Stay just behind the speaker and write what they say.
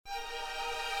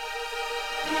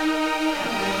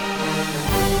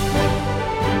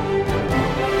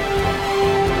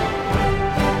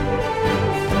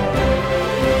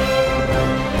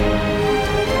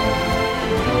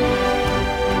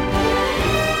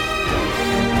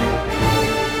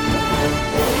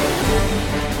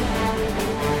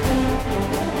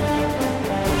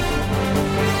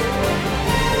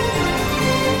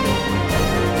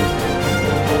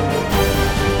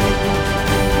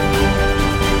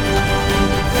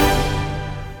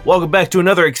Welcome back to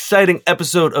another exciting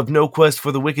episode of No Quest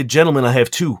for the Wicked. Gentlemen, I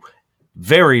have two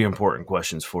very important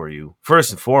questions for you.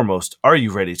 First and foremost, are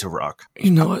you ready to rock?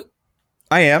 You know what?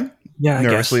 I am. Yeah, I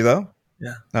nervously, guess. though.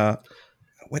 Yeah.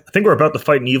 I think we're about to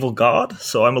fight an evil god,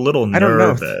 so I'm a little I don't know.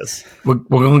 nervous. We're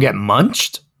going to get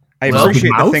munched? I Well, appreciate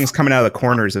Big the Mouth? things coming out of the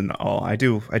corners and all. I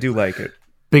do like it.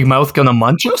 Big Mouth going to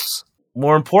munch us?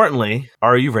 More importantly,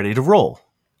 are you ready to roll?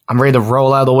 I'm ready to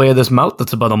roll out of the way of this mouth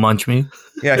that's about to munch me.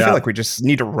 Yeah, I Yeah. feel like we just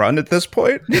need to run at this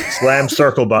point. Slam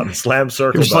circle button. Slam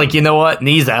circle You're just button. like, you know what?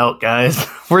 Knee's out, guys.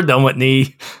 We're done with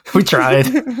knee. We tried.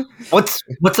 What's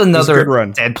another good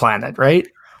run. dead planet, right?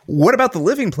 What about the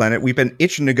living planet we've been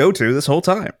itching to go to this whole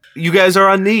time? You guys are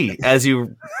on knee, as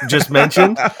you just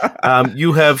mentioned.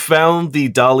 You have found the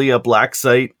Dahlia Black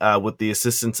site with the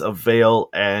assistance of Vale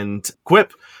and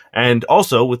Quip, and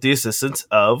also with the assistance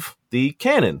of the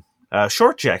Cannon,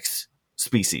 Shortjack's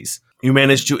species. You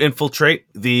managed to infiltrate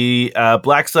the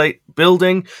Black Site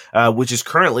building, which is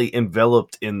currently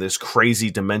enveloped in this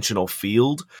crazy dimensional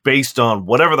field. Based on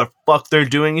whatever the fuck they're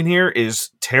doing in here is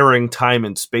tearing time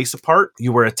and space apart.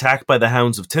 You were attacked by the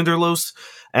Hounds of Tinderlos,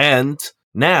 and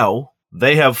now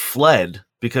they have fled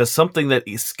because something that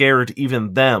scared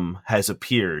even them has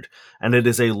appeared. And it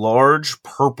is a large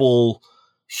purple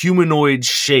humanoid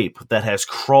shape that has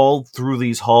crawled through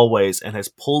these hallways and has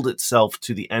pulled itself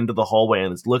to the end of the hallway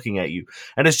and is looking at you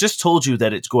and has just told you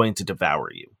that it's going to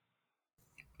devour you.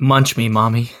 Munch me,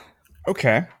 mommy,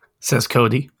 Okay. says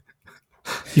Cody.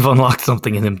 You've unlocked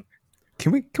something in him.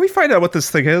 Can we find out what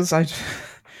this thing is?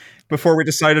 Before we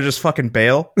decide to just fucking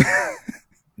bail.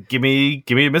 Give me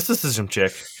a mysticism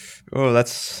check. Oh,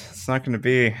 it's not gonna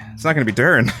be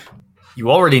Durin.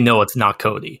 You already know it's not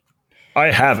Cody. I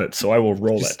have it, so I will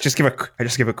roll I it. just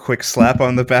give a quick slap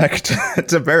on the back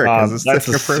to Barrett because it's That's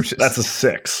atrocious. that's a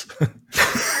 6.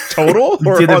 total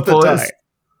or did it, on the boys. die?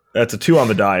 That's a 2 on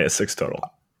the die, a 6 total.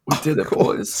 We did it, Cool.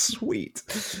 boys. Sweet.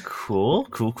 Cool.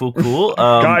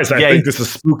 Guys, I think this is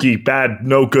spooky, bad,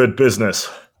 no good business.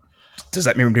 Does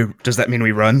that mean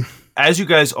we run? As you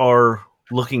guys are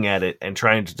looking at it and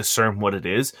trying to discern what it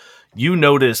is, you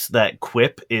notice that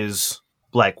Quip is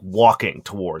like walking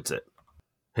towards it.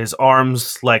 His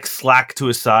arms like slack to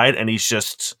his side and he's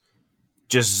just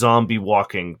zombie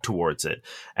walking towards it.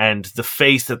 And the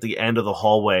face at the end of the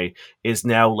hallway is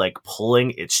now like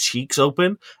pulling its cheeks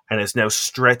open and has now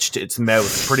stretched its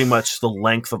mouth pretty much the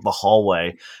length of the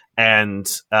hallway. And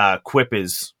Quip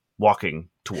is walking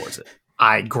towards it.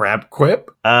 I grab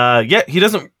Quip. Yeah, he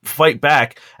doesn't fight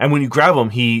back. And when you grab him,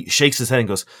 he shakes his head and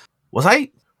goes, Was I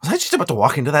just about to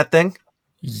walk into that thing?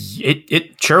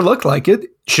 It sure looked like it.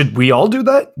 Should we all do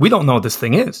that? We don't know what this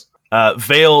thing is.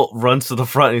 Vale runs to the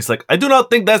front and he's like, I do not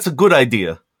think that's a good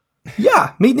idea.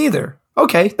 Yeah, me neither.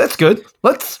 Okay, that's good.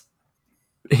 Let's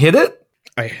hit it.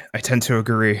 I tend to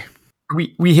agree.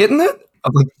 We hitting it?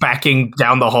 I'm like backing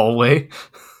down the hallway.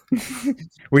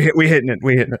 We hitting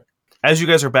it. As you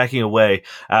guys are backing away,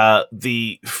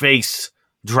 the face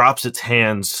drops its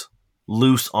hands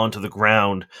loose onto the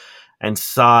ground and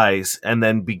sighs and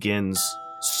then begins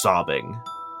sobbing.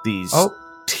 These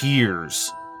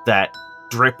tears that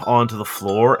drip onto the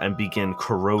floor and begin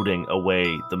corroding away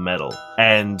the metal.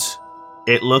 And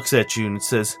it looks at you and it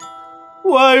says,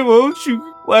 Why won't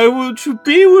you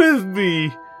be with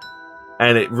me?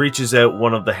 And it reaches out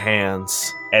one of the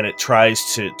hands and it tries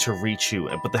to reach you.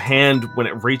 But the hand, when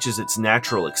it reaches its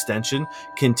natural extension,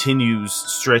 continues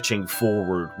stretching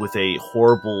forward with a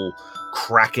horrible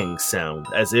cracking sound,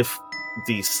 as if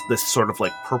this sort of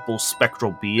like purple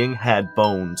spectral being had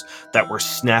bones that were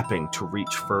snapping to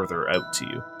reach further out to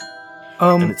you.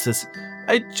 And it says,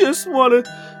 I just want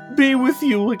to be with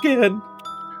you again.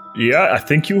 Yeah, I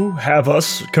think you have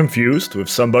us confused with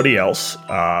somebody else.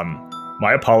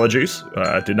 My apologies.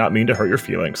 I did not mean to hurt your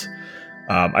feelings.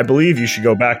 I believe you should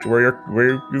go back to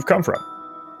where you've come from.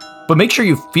 But make sure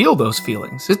you feel those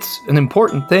feelings. It's an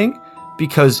important thing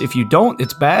because if you don't,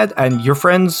 it's bad and your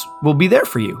friends will be there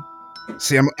for you.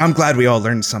 See, I'm glad we all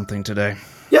learned something today.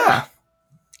 Yeah.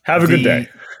 Have a good day.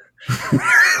 And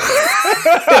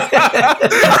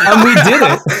we did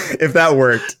it. If that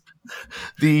worked.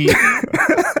 The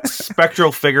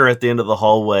spectral figure at the end of the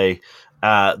hallway,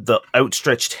 the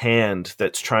outstretched hand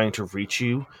that's trying to reach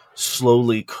you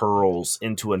slowly curls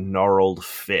into a gnarled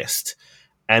fist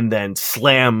and then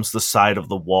slams the side of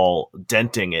the wall,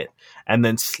 denting it, and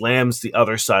then slams the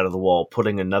other side of the wall,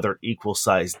 putting another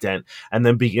equal-sized dent, and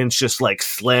then begins just like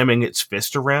slamming its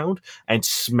fist around and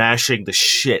smashing the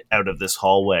shit out of this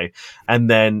hallway, and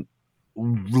then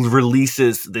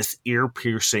releases this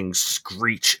ear-piercing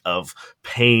screech of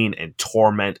pain and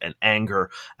torment and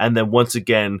anger, and then once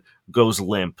again goes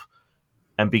limp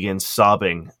and begins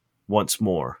sobbing once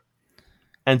more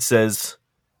and says,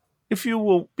 "If you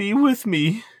will be with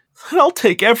me, then I'll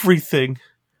take everything.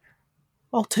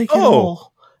 I'll take it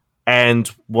all." And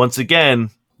once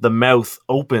again, the mouth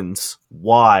opens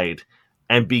wide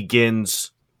and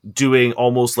begins doing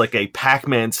almost like a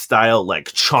Pac-Man style,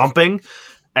 like chomping,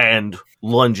 and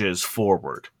lunges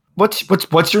forward.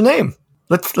 What's your name?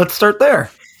 Let's start there.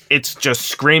 It's just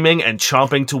screaming and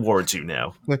chomping towards you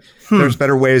now. There's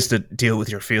better ways to deal with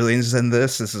your feelings than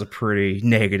this. This is a pretty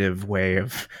negative way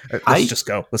of. Let's just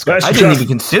go. Let's go. I didn't even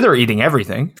consider eating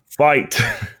everything. Fight.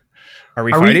 Are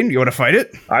we fighting? You want to fight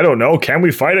it? I don't know. Can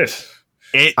we fight it?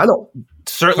 I don't.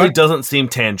 Certainly doesn't seem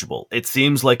tangible. It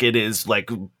seems like it is like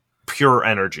pure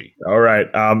energy. All right.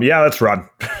 Yeah, let's run.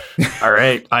 All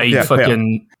right. I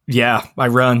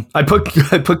run. I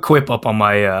put Quip up on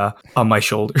my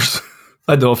shoulders.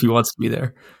 I don't know if he wants to be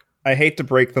there. I hate to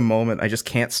break the moment. I just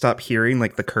can't stop hearing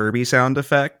like the Kirby sound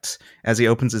effect as he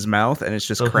opens his mouth, and it's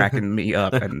just cracking me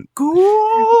up. And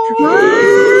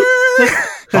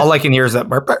all I can hear is that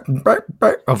burp, burp, burp,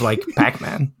 burp of like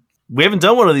Pac-Man. We haven't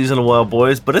done one of these in a while,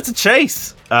 boys, but it's a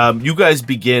chase. You guys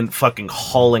begin fucking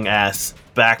hauling ass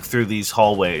back through these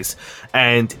hallways,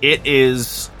 and it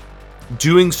is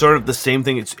doing sort of the same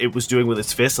thing it was doing with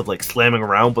its fist of like slamming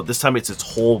around, but this time it's its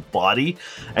whole body,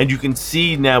 and you can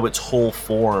see now its whole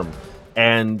form.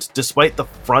 And despite the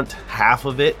front half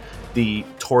of it, the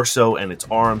torso and its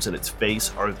arms and its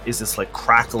face is this like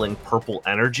crackling purple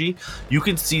energy. You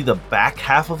can see the back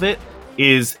half of it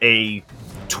is a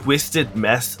twisted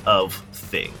mess of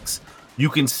things. You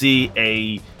can see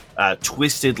a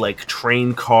twisted like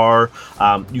train car.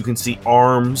 You can see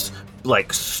arms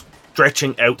like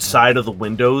stretching outside of the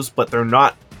windows, but they're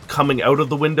not coming out of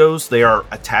the windows. They are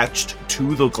attached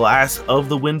to the glass of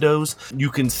the windows. You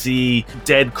can see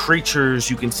dead creatures.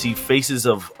 You can see faces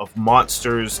of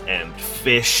monsters and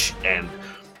fish, and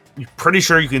you're pretty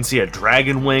sure you can see a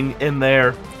dragon wing in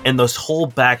there. And this whole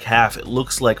back half, it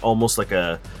looks like almost like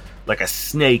a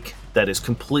snake that is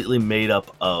completely made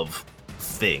up of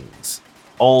things.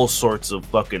 All sorts of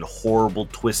fucking horrible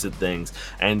twisted things.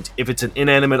 And if it's an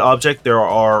inanimate object, there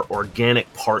are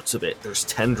organic parts of it. There's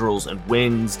tendrils and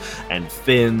wings and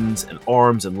fins and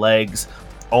arms and legs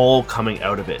all coming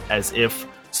out of it, as if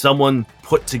someone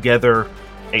put together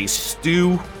a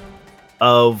stew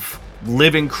of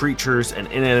living creatures and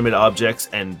inanimate objects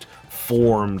and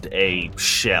formed a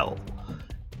shell.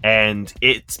 And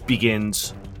it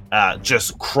begins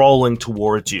just crawling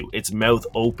towards you, its mouth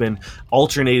open,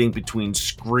 alternating between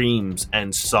screams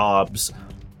and sobs.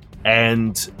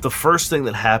 And the first thing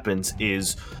that happens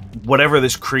is whatever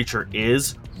this creature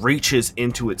is reaches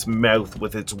into its mouth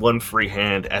with its one free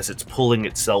hand as it's pulling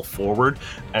itself forward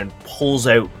and pulls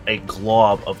out a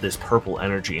glob of this purple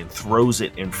energy and throws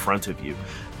it in front of you.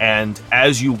 And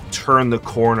as you turn the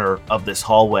corner of this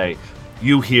hallway,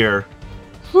 you hear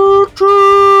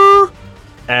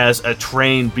as a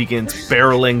train begins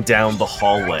barreling down the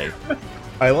hallway.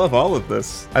 I love all of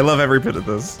this. I love every bit of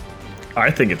this.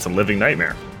 I think it's a living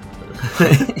nightmare.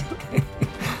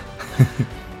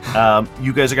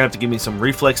 You guys are gonna have to give me some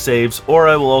reflex saves, or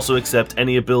I will also accept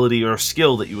any ability or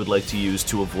skill that you would like to use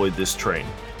to avoid this train.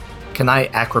 Can I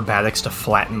acrobatics to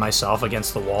flatten myself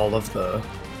against the wall of the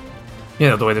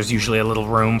way there's usually a little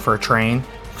room for a train?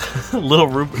 Little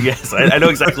room, yes, I know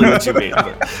exactly what you mean.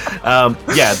 But,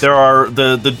 yeah, there are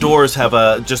the doors have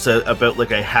about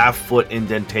like a half-foot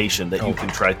indentation that you can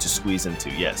try to squeeze into.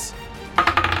 Yes.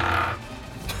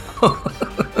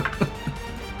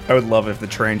 I would love if the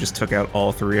train just took out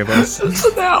all three of us.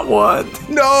 It's that one.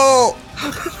 No!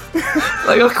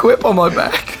 Like a quip on my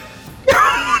back.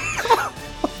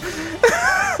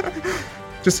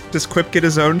 Does Quip get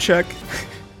his own check?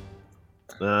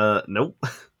 Nope.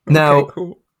 Now, Okay,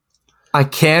 cool. I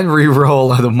can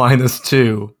re-roll at a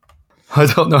 -2. I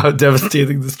don't know how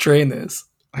devastating this train is.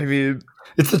 I mean,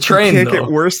 It's a train, can't though.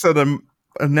 get worse than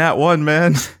a nat 1,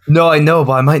 man. No, I know,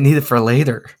 but I might need it for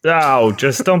later. Oh,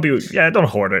 just don't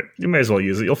hoard it. You may as well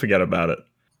use it. You'll forget about it.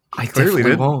 I Clearly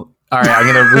definitely did. won't. All right, I'm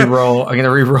gonna re-roll. I'm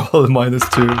gonna re-roll the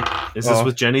 -2. Is this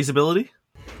with Jenny's ability?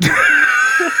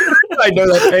 I know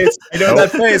that face. I know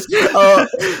that face.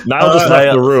 Niall just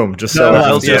left the room. Just so Niall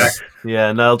Niall left, yeah.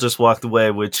 yeah, Niall just walked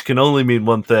away, which can only mean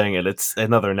one thing, and it's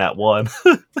another nat 1.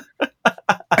 or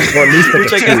at least like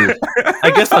Which a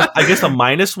I 2. guess a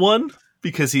 -1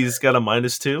 because he's got a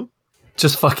 -2.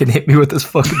 Just fucking hit me with this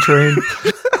fucking train.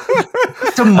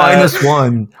 It's a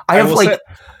 -1. I have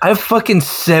I have fucking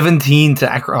 17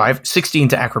 to I have 16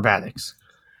 to acrobatics.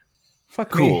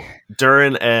 Fuck Cool. me.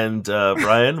 Durin and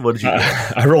Ryan, what did you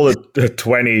get? I rolled a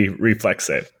 20 reflex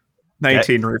save.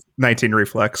 19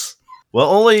 reflex. Well,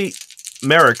 only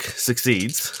Merrick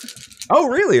succeeds. Oh,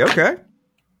 really? Okay.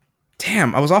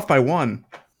 Damn, I was off by 1.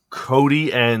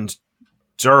 Cody and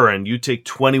Durin, you take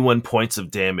 21 points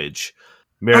of damage.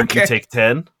 Merrick, you take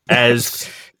 10. As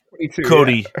 22,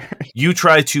 Cody, you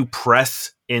try to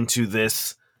press into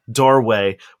this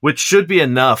doorway, which should be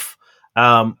enough,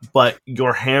 but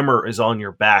your hammer is on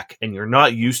your back, and you're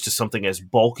not used to something as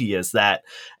bulky as that,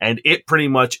 and it pretty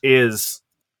much is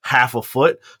half a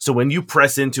foot. So when you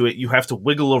press into it, you have to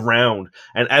wiggle around,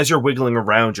 and as you're wiggling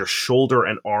around, your shoulder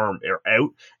and arm are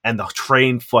out, and the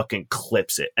train fucking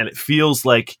clips it, and it feels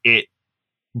like it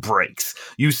breaks.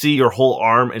 You see your whole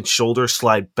arm and shoulder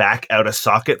slide back out of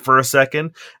socket for a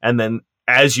second, and then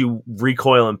as you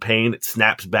recoil in pain, it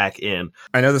snaps back in.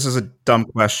 I know this is a dumb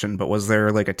question, but was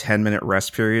there like a 10-minute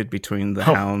rest period between the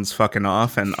hounds fucking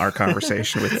off and our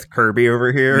conversation with Kirby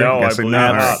over here? No, I believe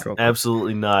not. not. Right, cool.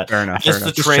 Absolutely not. Fair enough. As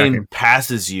the Just train checking.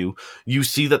 passes you, you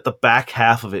see that the back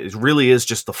half of it really is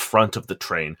just the front of the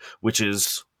train, which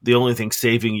is the only thing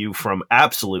saving you from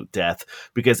absolute death,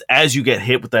 because as you get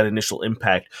hit with that initial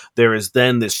impact, there is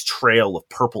then this trail of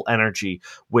purple energy,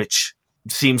 which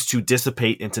seems to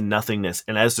dissipate into nothingness.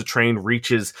 And as the train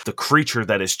reaches the creature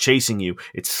that is chasing you,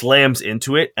 it slams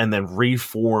into it and then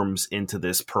reforms into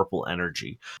this purple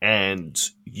energy. And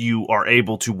you are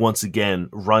able to once again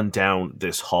run down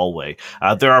this hallway.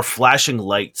 There are flashing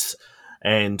lights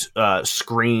and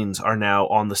screens are now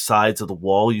on the sides of the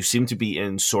wall. You seem to be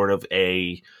in sort of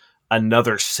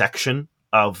another section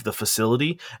of the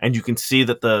facility, and you can see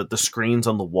that the screens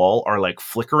on the wall are like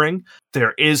flickering.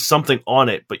 There is something on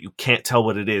it, but you can't tell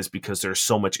what it is because there's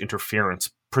so much interference,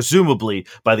 presumably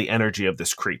by the energy of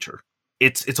this creature.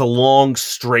 It's a long,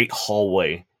 straight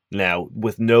hallway now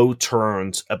with no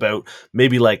turns. About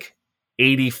maybe like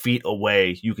 80 feet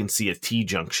away, you can see a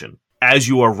T-junction. As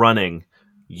you are running,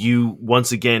 you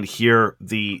once again hear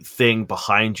the thing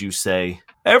behind you say,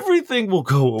 "Everything will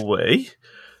go away.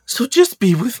 So just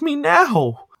be with me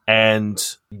now." And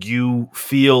you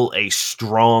feel a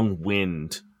strong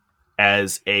wind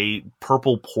as a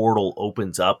purple portal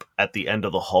opens up at the end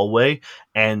of the hallway,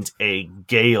 and a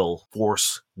gale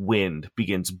force wind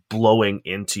begins blowing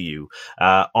into you.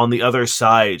 On the other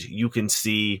side, you can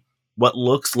see what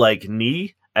looks like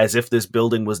Ni, as if this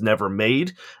building was never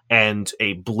made, and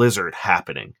a blizzard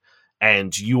happening.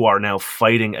 And you are now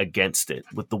fighting against it,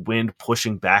 with the wind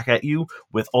pushing back at you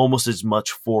with almost as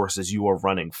much force as you are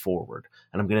running forward.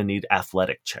 And I'm going to need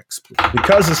athletic checks, please.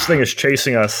 Because this thing is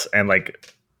chasing us and,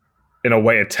 like, in a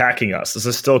way attacking us, does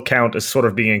this still count as sort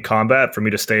of being in combat for me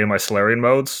to stay in my Solarian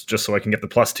modes, just so I can get the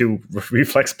 +2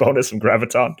 reflex bonus from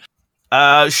Graviton?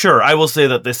 Sure. I will say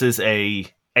that this is a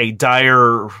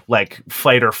dire, like,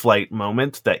 fight or flight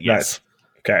moment that, yes. Nice.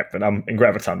 Okay, but I'm in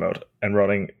Graviton mode and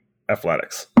running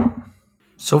athletics.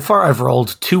 So far, I've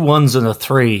rolled 2 1s and a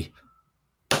 3.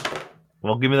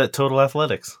 Well, give me that total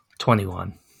athletics.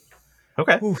 21.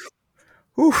 Okay.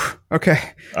 Oof. Okay.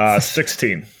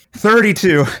 16.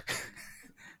 32.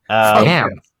 Damn.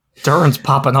 Durin's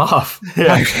popping off.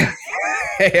 Yeah.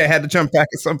 Hey, I had to jump back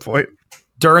at some point.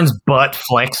 Durin's butt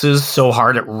flexes so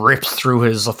hard it rips through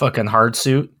his fucking hard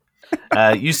suit.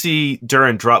 You see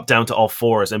Durin drop down to all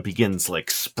fours and begins like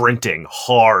sprinting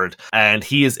hard, and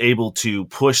he is able to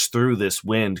push through this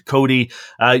wind. Cody,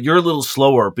 you're a little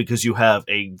slower because you have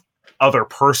a other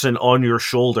person on your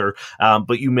shoulder,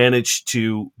 but you manage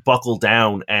to buckle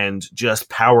down and just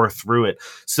power through it,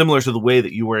 similar to the way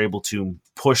that you were able to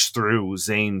push through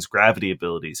Zane's gravity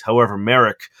abilities. However,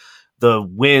 Merrick, the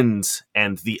wind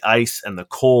and the ice and the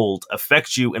cold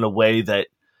affect you in a way that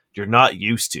you're not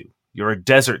used to. You're a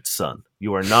desert son.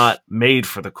 You are not made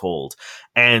for the cold.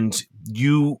 And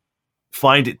you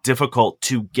find it difficult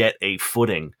to get a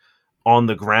footing on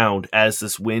the ground as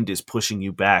this wind is pushing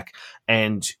you back.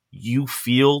 And you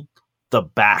feel the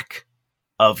back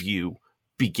of you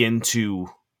begin to...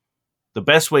 The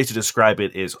best way to describe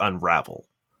it is unravel.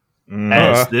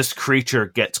 As this creature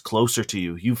gets closer to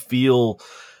you, you feel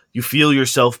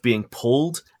yourself being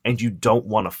pulled, and you don't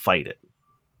want to fight it.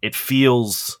 It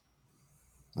feels...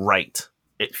 right.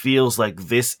 It feels like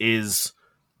this is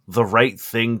the right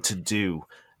thing to do.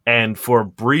 And for a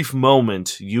brief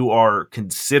moment, you are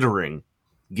considering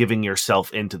giving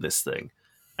yourself into this thing.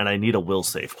 And I need a will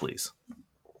save, please.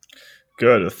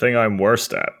 Good. The thing I'm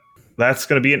worst at. That's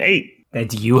going to be an 8. And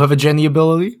do you have a Jenny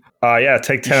ability? Yeah,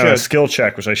 take 10 on a skill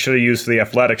check, which I should have used for the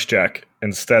athletics check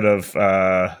instead of,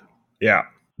 yeah.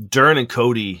 Durin and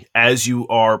Cody, as you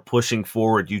are pushing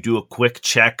forward, you do a quick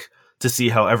check to see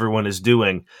how everyone is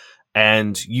doing,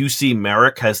 and you see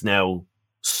Merrick has now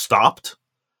stopped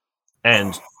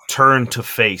and turned to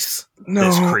face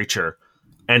this creature,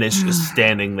 and is just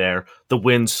standing there, the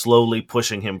wind slowly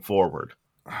pushing him forward.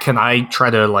 Can I try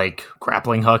to like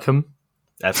grappling hook him?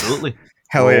 Absolutely.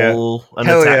 Hell Roll yeah. an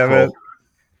Hell attack yeah, man. roll.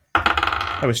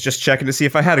 I was just checking to see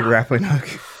if I had a grappling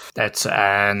hook. That's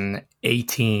an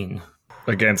 18.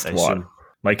 Against I what? assume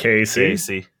My KAC?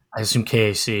 KAC. I assume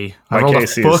KAC. My I rolled KAC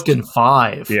a is- fucking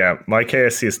 5. Yeah, my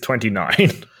KSC is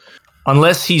 29.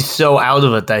 Unless he's so out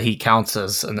of it that he counts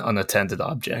as an unattended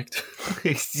object.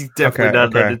 He's definitely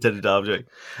not an unintended object.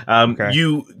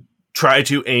 You try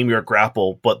to aim your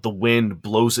grapple, but the wind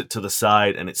blows it to the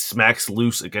side and it smacks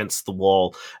loose against the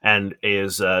wall and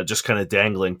is just kind of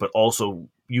dangling. But also,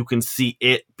 you can see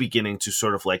it beginning to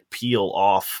sort of like peel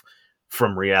off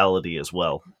from reality as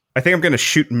well. I think I'm going to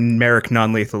shoot Merrick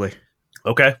non-lethally.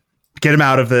 Okay. Get him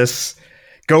out of this.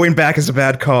 Going back is a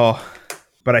bad call,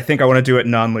 but I think I want to do it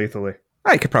non-lethally.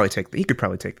 He could probably take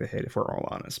the hit if we're all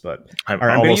honest. But I'm all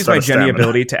right, I'm going to almost use my out of Jenny stamina.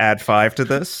 ability to add 5 to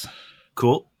this.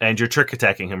 Cool. And you're trick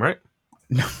attacking him, right?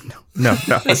 No.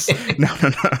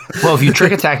 Well, if you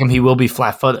trick attack him, he will be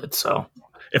flat-footed. So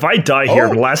If I die here,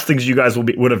 Oh. the last things you guys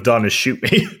would have done is shoot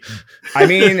me. I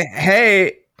mean,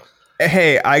 hey,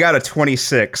 I got a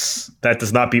 26. That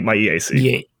does not beat my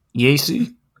EAC.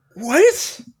 Yacy.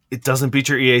 What? It doesn't beat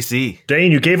your EAC.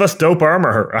 Dane, you gave us dope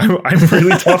armor. I'm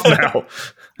really tough now.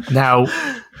 Now,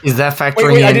 is that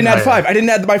factoring Wait, in? I didn't add 5. I didn't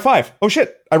add my 5. Oh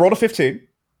shit! I rolled a 15.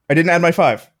 I didn't add my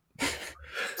 5.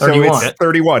 31. So it's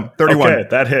 31. 31. Okay,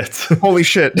 that hits. Holy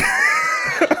shit!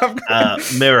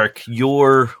 Merrick,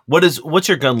 what's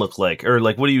your gun look like? Or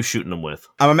like, what are you shooting him with?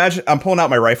 I'm pulling out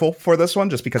my rifle for this one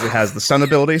just because it has the sun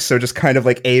ability. So just kind of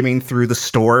like aiming through the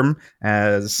storm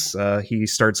as he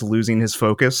starts losing his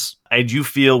focus. And you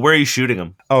feel, where are you shooting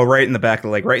him? Oh, right in the back,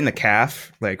 like right in the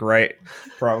calf, like right,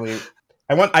 probably.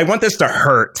 I want this to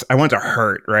hurt. I want it to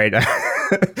hurt, right?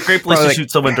 Great place to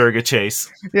shoot someone during a chase.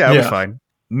 Yeah, it'll be fine.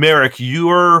 Merrick,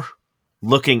 you're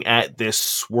looking at this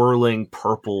swirling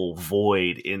purple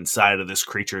void inside of this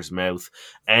creature's mouth,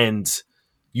 and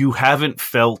you haven't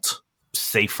felt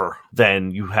safer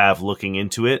than you have looking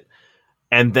into it.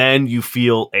 And then you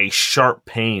feel a sharp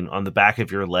pain on the back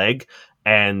of your leg,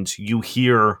 and you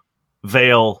hear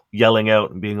Vale yelling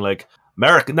out and being like,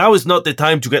 Merrick, now is not the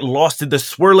time to get lost in the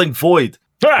swirling void.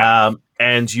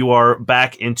 And you are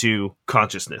back into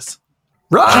consciousness.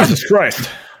 Run! Jesus Christ.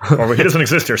 Or he doesn't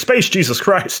exist here. Space Jesus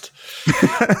Christ.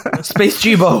 Space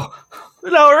Jibo.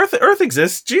 No, Earth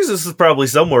exists. Jesus is probably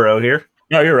somewhere out here.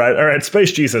 No, you're right. All right,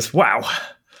 Space Jesus. Wow.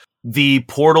 The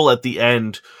portal at the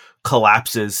end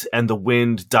collapses and the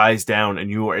wind dies down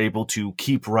and you are able to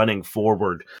keep running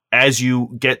forward. As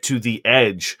you get to the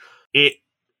edge, it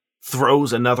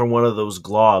throws another one of those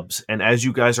globs, and as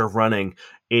you guys are running,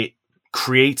 it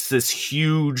creates this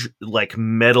huge like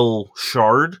metal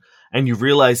shard, and you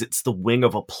realize it's the wing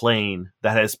of a plane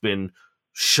that has been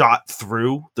shot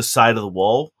through the side of the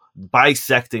wall,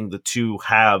 bisecting the two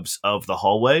halves of the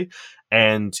hallway,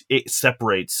 and it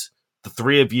separates the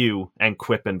three of you and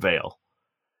Quip and Vale.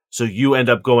 So you end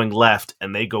up going left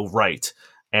and they go right,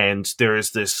 and there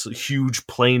is this huge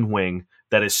plane wing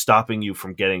that is stopping you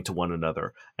from getting to one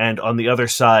another. And on the other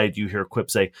side, you hear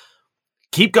Quip say,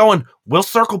 keep going. We'll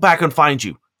circle back and find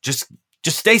you. Just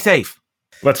stay safe.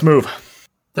 Let's move.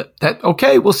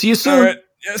 Okay, we'll see you soon. All right,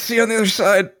 yeah, see you on the other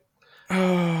side.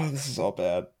 Oh, this is all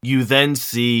bad. You then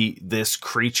see this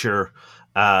creature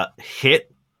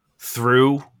hit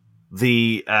through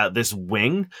the this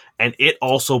wing, and it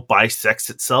also bisects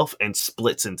itself and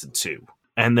splits into two.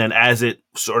 And then as it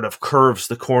sort of curves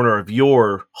the corner of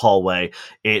your hallway,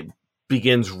 it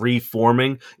begins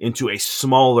reforming into a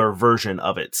smaller version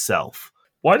of itself.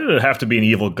 Why did it have to be an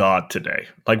evil god today?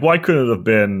 Like, why couldn't it have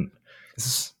been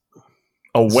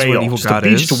a whale, evil just a god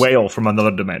beached is? whale from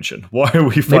another dimension? Why are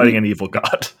we fighting an evil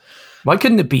god? Why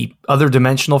couldn't it be other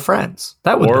dimensional friends?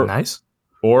 That would Or- be nice.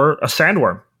 Or a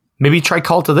sandworm? Maybe try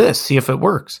call to this, see if it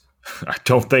works. I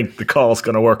don't think the call is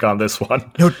going to work on this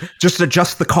one. No, just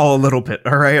adjust the call a little bit.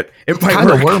 All right, it might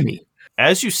Kind of work. wormy.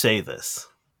 As you say this,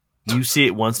 you see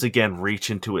it once again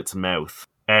reach into its mouth,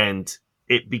 and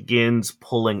it begins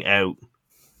pulling out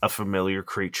a familiar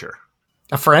creature.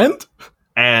 A friend?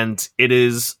 And it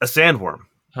is a sandworm.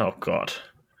 Oh, God.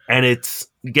 And it's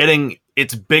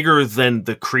bigger than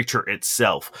the creature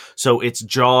itself. So its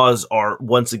jaws are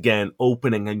once again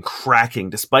opening and cracking.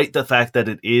 Despite the fact that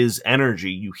it is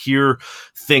energy, you hear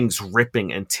things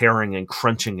ripping and tearing and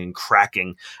crunching and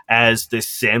cracking as this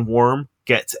sandworm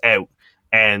gets out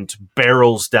and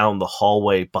barrels down the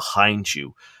hallway behind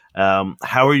you.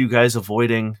 How are you guys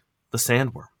avoiding the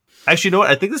sandworm? Actually, you know what?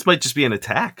 I think this might just be an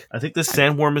attack. I think this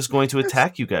sandworm is going to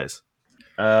attack you guys.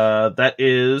 That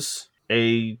is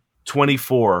a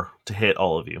 24 to hit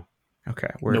all of you. Okay,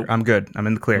 Nope. I'm good. I'm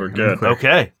in the clear. We're I'm in the good. clear.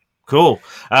 Okay. Cool.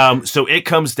 So it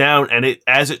comes down, and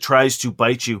as it tries to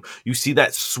bite you, you see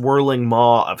that swirling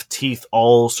maw of teeth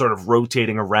all sort of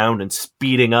rotating around and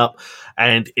speeding up,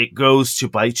 and it goes to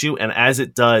bite you. And as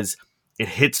it does, it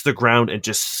hits the ground and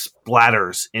just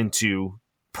splatters into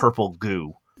purple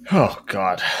goo. Oh,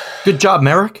 God. Good job,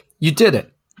 Merrick. You did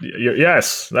it.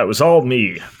 Yes, that was all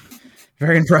me.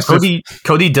 Very impressive.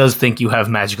 Cody does think you have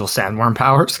magical sandworm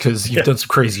powers because you've done some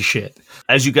crazy shit.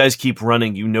 As you guys keep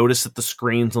running, you notice that the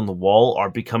screens on the wall are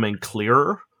becoming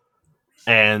clearer,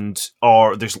 and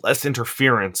there's less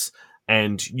interference,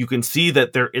 and you can see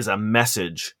that there is a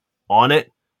message on it,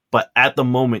 but at the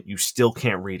moment you still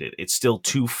can't read it. It's still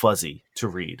too fuzzy to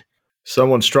read.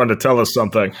 Someone's trying to tell us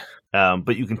something.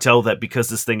 But you can tell that because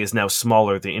this thing is now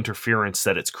smaller, the interference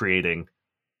that it's creating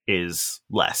is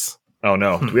less. Oh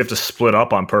no, do we have to split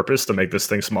up on purpose to make this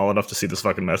thing small enough to see this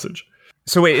fucking message?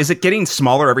 So wait, is it getting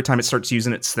smaller every time it starts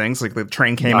using its things? Like the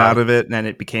train came out of it and then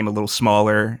it became a little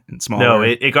smaller and smaller? No,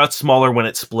 it got smaller when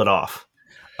it split off.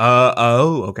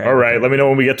 Okay. All right, let me know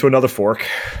when we get to another fork.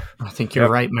 I think you're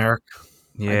right, Merrick.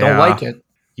 Yeah. I don't like it.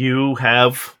 You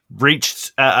have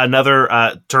reached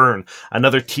another turn,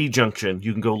 another T-junction.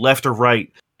 You can go left or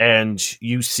right, and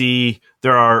you see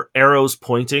there are arrows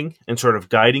pointing and sort of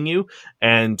guiding you,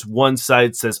 and one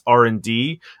side says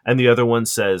R&D, and the other one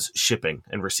says shipping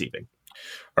and receiving.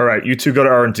 All right, you two go to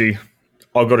R&D.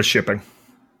 I'll go to shipping.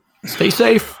 Stay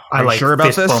safe. Are you sure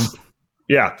about this? Bump.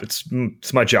 Yeah,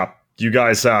 it's my job. You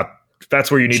guys, if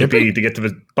that's where you need Shipping? to be to get to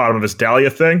the bottom of this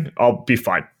Dahlia thing, I'll be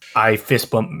fine. I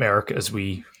fist bump Merrick as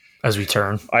we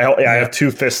turn. I have two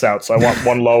fists out, so I want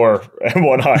one lower and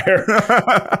one higher.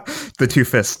 The two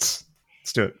fists.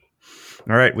 Let's do it.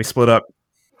 All right, we split up.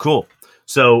 Cool.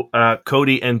 So,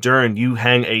 Cody and Durin, you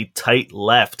hang a tight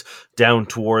left down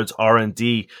towards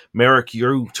R&D. Merrick,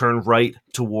 you turn right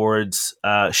towards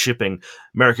shipping.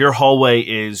 Merrick, your hallway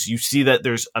you see that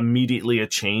there's immediately a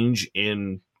change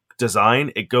in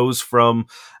design. It goes from,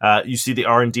 you see the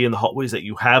R&D and the hallways that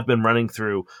you have been running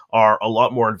through are a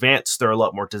lot more advanced. They're a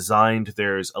lot more designed.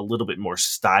 There's a little bit more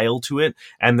style to it.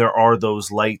 And there are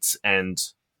those lights and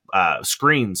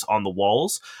screens on the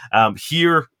walls.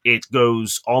 Here it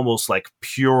goes almost like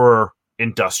pure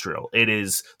industrial.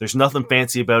 There's nothing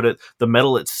fancy about it. The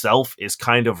metal itself is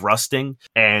kind of rusting,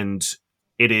 and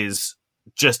it is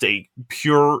just a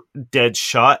pure dead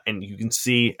shot, and you can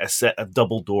see a set of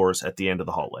double doors at the end of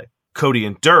the hallway. Cody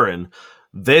and Durin,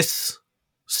 this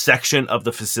section of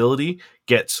the facility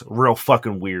gets real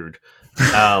fucking weird.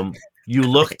 You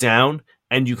look down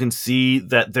and you can see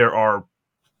that there are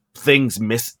things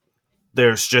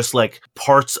there's just like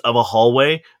parts of a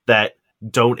hallway that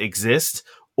don't exist,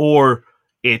 or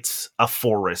it's a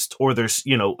forest, or there's,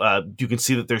 you can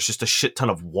see that there's just a shit ton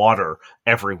of water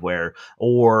everywhere.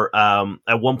 Or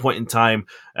at one point in time,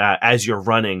 as you're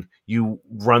running, you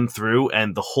run through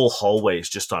and the whole hallway is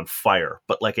just on fire,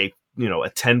 but like a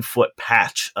 10-foot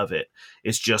patch of it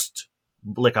is just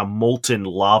like a molten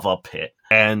lava pit.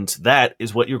 And that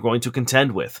is what you're going to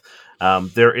contend with.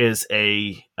 There is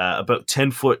a about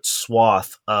 10-foot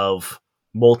swath of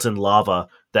molten lava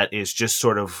that is just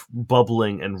sort of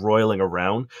bubbling and roiling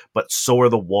around, but so are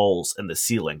the walls and the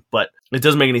ceiling. But it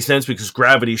doesn't make any sense because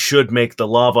gravity should make the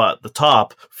lava at the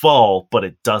top fall, but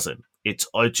it doesn't. It's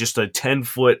just a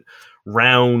 10-foot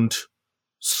round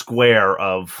square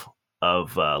of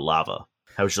lava.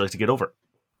 How would you like to get over it?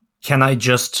 Can I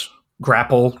just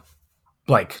grapple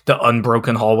like the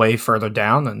unbroken hallway further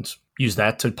down and use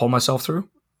that to pull myself through?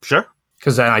 Sure.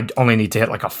 Because then I only need to hit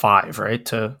like a 5, right?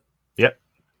 Yep.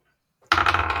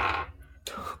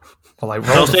 Well, I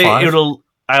rolled a 5.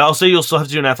 I'll say you'll still have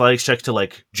to do an athletics check to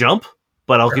like jump,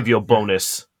 but I'll give you a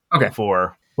bonus. Okay.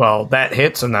 For well, that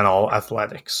hits, and then I'll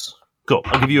athletics. Cool.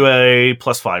 I'll give you a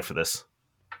 +5 for this.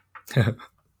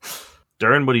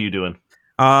 Durin, what are you doing?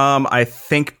 I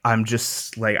think I'm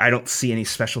just like, I don't see any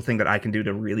special thing that I can do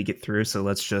to really get through. So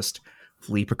let's just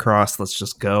leap across. Let's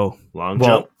just go. Long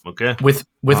jump. Okay. With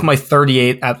my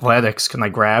 38 athletics, can I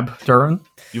grab Durin?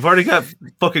 You've already got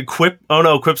fucking Quip. Oh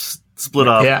no, Quip's split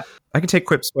up. Yeah. I can take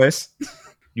Quip's place.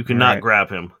 You cannot grab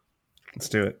him. Let's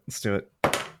do it.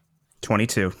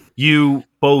 22. You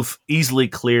both easily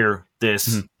clear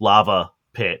this lava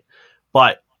pit,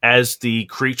 but as the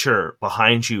creature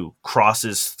behind you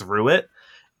crosses through it,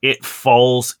 it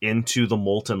falls into the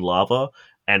molten lava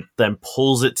and then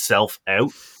pulls itself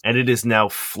out, and it is now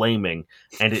flaming,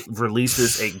 and it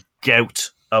releases a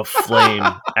gout of flame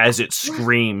as it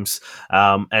screams,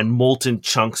 and molten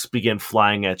chunks begin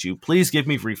flying at you. Please give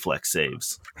me reflex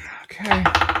saves. Okay.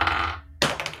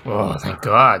 Oh, thank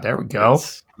God. There we go.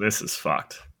 This is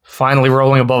fucked. Finally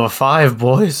rolling above a 5,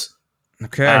 boys.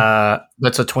 Okay.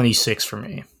 That's a 26 for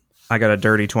me. I got a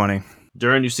dirty 20.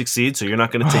 Durin, you succeed, so you're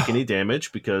not going to take any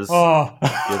damage because you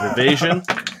have evasion.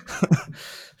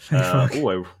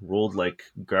 I rolled like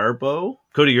Garbo.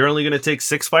 Cody, you're only going to take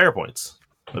 6 fire points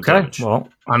of damage. Well,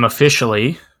 I'm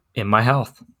officially in my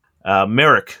health.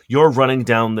 Merrick, you're running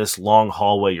down this long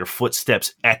hallway, your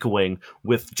footsteps echoing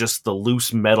with just the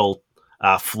loose metal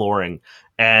flooring,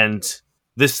 and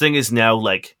this thing is now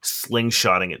like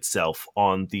slingshotting itself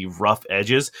on the rough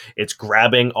edges. It's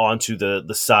grabbing onto the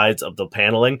sides of the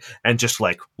paneling and just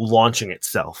like launching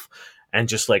itself and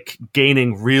just like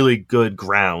gaining really good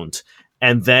ground.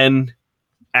 And then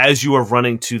as you are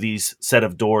running to these set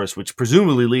of doors, which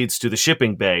presumably leads to the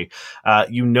shipping bay,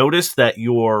 you notice that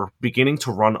you're beginning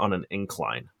to run on an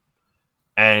incline.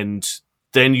 And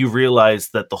then you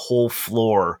realize that the whole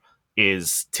floor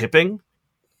is tipping.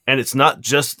 And it's not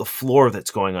just the floor that's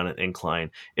going on an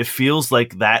incline. It feels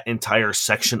like that entire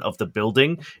section of the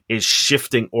building is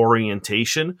shifting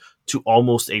orientation to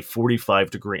almost a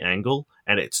 45-degree angle,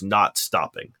 and it's not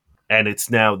stopping. And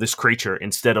it's now, this creature,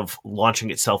 instead of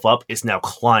launching itself up, is now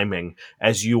climbing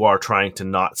as you are trying to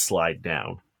not slide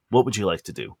down. What would you like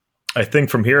to do? I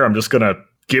think from here, I'm just going to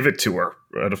give it to her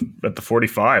at the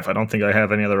 45. I don't think I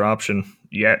have any other option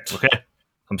yet. Okay.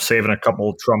 I'm saving a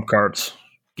couple trump cards.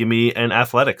 Give me an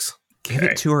athletics. Give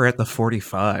it to her at the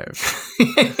 45.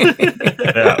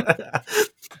 Yeah.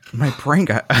 My brain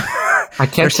got... I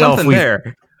can't tell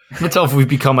if we've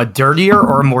become a dirtier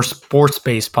or a more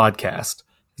sports-based podcast.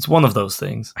 It's one of those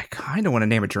things. I kind of want to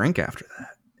name a drink after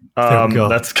that.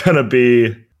 That's going to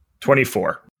be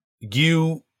 24.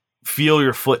 You feel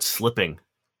your foot slipping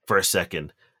for a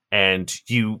second, and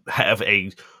you have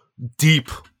a deep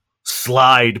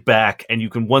slide back, and you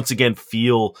can once again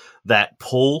feel that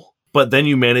pull, but then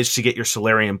you manage to get your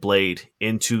Solarian blade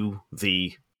into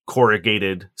the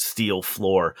corrugated steel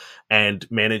floor and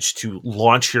manage to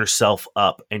launch yourself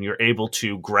up, and you're able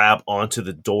to grab onto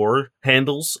the door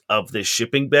handles of this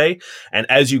shipping bay, and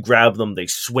as you grab them, they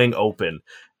swing open.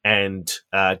 And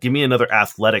give me another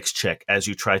athletics check as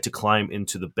you try to climb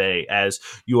into the bay, as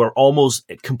you are almost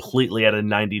completely at a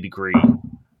 90-degree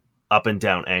up and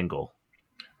down angle.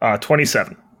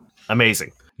 27.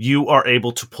 Amazing. You are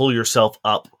able to pull yourself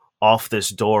up off this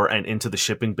door and into the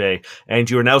shipping bay, and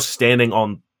you are now standing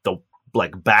on the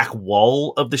back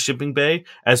wall of the shipping bay,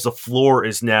 as the floor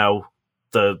is now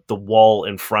the wall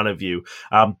in front of you.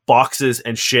 Boxes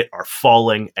and shit are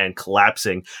falling and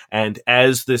collapsing, and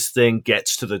as this thing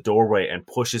gets to the doorway and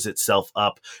pushes itself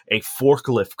up, a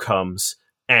forklift comes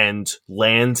and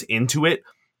lands into it,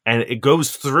 and it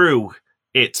goes through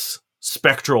its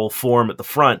spectral form at the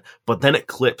front, but then it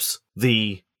clips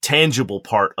the tangible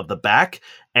part of the back,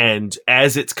 and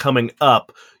as it's coming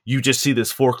up, you just see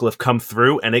this forklift come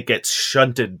through, and it gets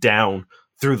shunted down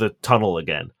through the tunnel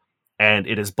again, and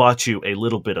it has bought you a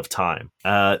little bit of time.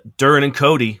 Durin and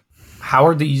Cody, how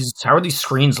are these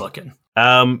screens looking?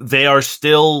 They are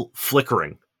still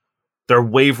flickering. They're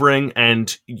wavering,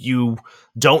 and you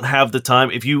don't have the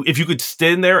time. If you could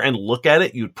stand there and look at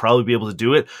it, you'd probably be able to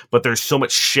do it, but there's so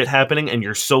much shit happening, and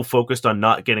you're so focused on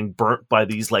not getting burnt by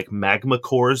these like magma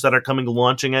cores that are coming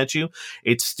launching at you,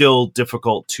 it's still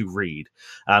difficult to read.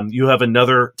 You have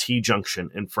another T-junction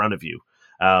in front of you.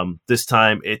 This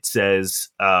time it says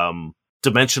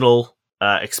dimensional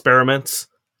experiments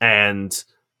and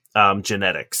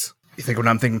genetics. You think what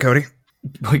I'm thinking, Cody?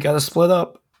 We gotta split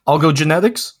up. I'll go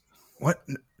genetics. What?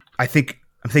 I'm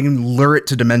thinking lure it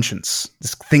to dimensions.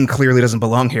 This thing clearly doesn't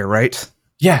belong here, right?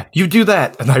 Yeah, you do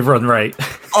that, and I run right.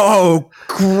 Oh,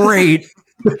 great!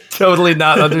 Totally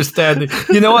not understanding.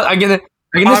 You know what? I'm gonna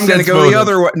go the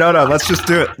other way. No, let's just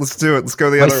do it. Let's do it. Let's go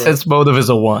the other way. My sense motive is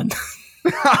a 1.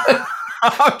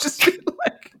 I'm just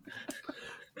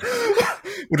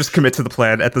we'll just commit to the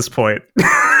plan at this point.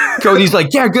 Cody's like,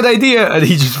 yeah, good idea, and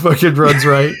he just fucking runs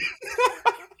right.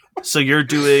 So you're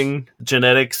doing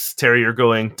genetics, Terry, you're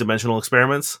going dimensional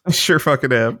experiments? I sure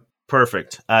fucking am.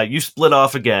 Perfect. You split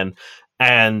off again,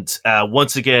 and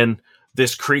once again,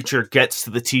 this creature gets to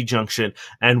the T-junction,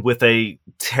 and with a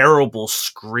terrible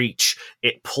screech,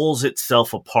 it pulls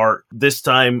itself apart. This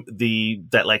time,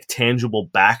 that like tangible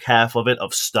back half of it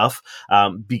of stuff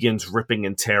begins ripping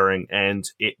and tearing, and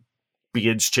it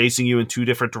begins chasing you in 2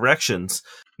 different directions.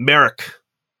 Merrick,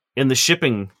 in the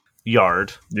shipping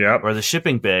yard, or the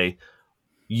shipping bay,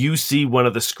 you see one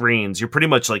of the screens. You're pretty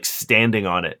much like standing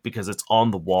on it because it's on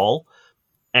the wall,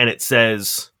 and it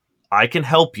says, "I can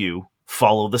help you.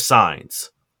 Follow the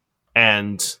signs."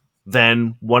 And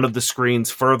then one of the screens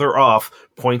further off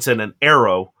points at an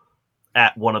arrow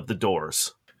at one of the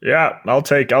doors. Yeah, I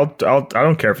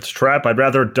don't care if it's a trap. I'd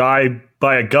rather die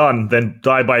by a gun than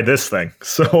die by this thing.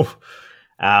 So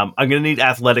I'm going to need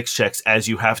athletics checks as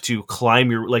you have to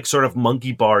climb your, like, sort of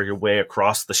monkey bar your way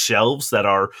across the shelves that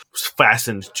are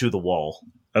fastened to the wall.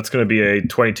 That's going to be a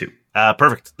 22.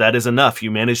 Perfect. That is enough.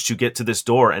 You manage to get to this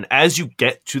door, and as you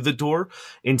get to the door,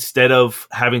 instead of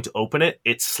having to open it,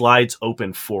 it slides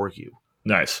open for you.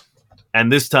 Nice.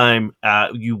 And this time,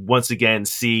 you once again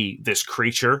see this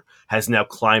creature has now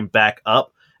climbed back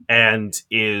up and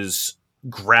is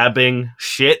grabbing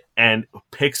shit and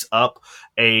picks up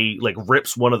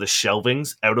rips one of the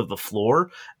shelvings out of the floor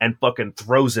and fucking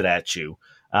throws it at you.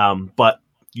 But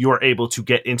you're able to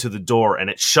get into the door and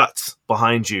it shuts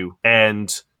behind you.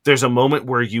 And there's a moment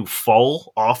where you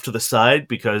fall off to the side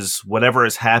because whatever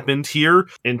has happened here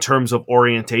in terms of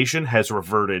orientation has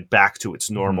reverted back to its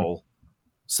normal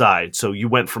side. So you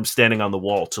went from standing on the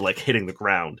wall to like hitting the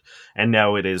ground, and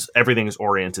now everything is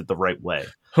oriented the right way.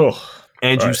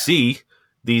 And you see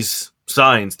these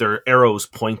signs, there are arrows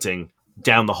pointing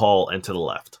down the hall and to the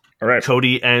left. All right.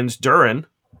 Cody and Durin,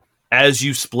 as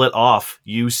you split off,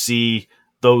 you see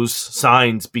those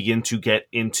signs begin to get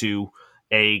into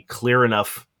a clear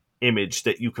enough image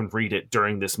that you can read it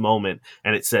during this moment.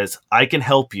 And it says, "I can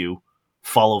help you,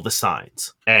 follow the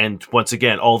signs." And once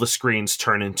again, all the screens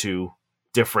turn into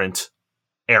different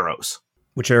arrows.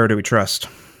 Which arrow do we trust?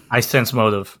 I sense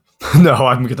motive. No,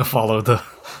 I'm going to follow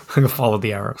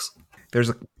the arrows. There's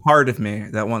a part of me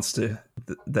that wants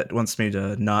me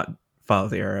to not follow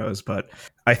the arrows, but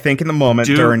I think in the moment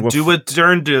Durin will do what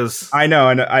Durin does. I know,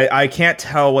 and I can't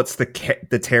tell what's the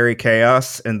Terry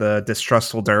chaos and the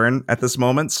distrustful Durin at this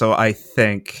moment. So I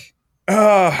think,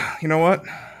 you know what?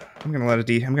 I'm gonna let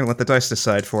the dice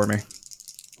decide for me.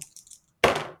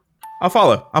 I'll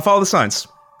follow the signs.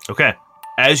 Okay.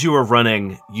 As you are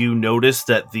running, you notice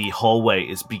that the hallway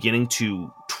is beginning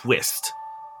to twist.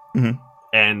 Mm-hmm.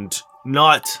 And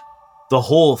not the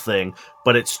whole thing,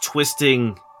 but it's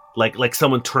twisting like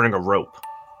someone turning a rope,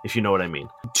 if you know what I mean.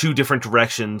 2 different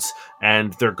directions,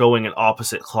 and they're going in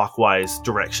opposite clockwise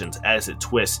directions as it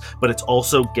twists, but it's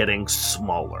also getting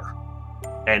smaller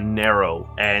and narrow,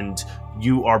 and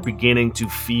you are beginning to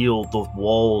feel the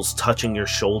walls touching your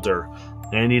shoulder.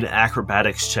 And I need an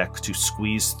acrobatics check to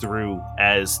squeeze through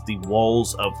as the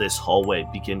walls of this hallway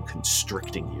begin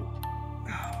constricting you.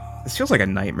 This feels like a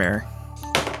nightmare.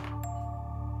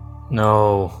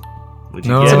 No. Would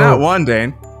you It's get a nat 1,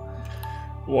 Dane.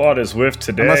 What is with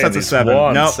today? Unless that's a 7.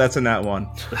 Wands? Nope, that's a nat 1.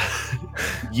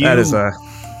 You that is are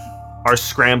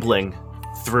scrambling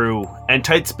through, and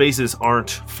tight spaces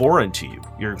aren't foreign to you.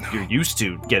 You're used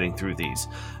to getting through these.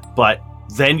 But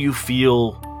then you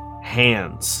feel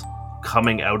hands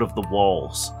coming out of the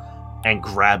walls and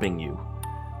grabbing you.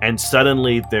 And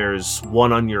suddenly there's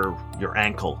one on your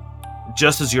ankle,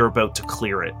 just as you're about to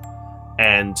clear it.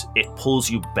 And it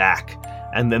pulls you back.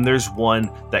 And then there's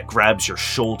one that grabs your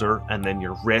shoulder and then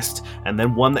your wrist, and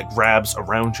then one that grabs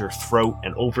around your throat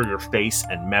and over your face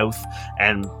and mouth,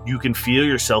 and you can feel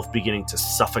yourself beginning to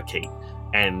suffocate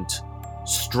and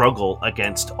struggle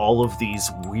against all of these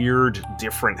weird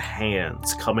different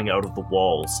hands coming out of the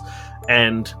walls.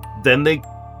 And then they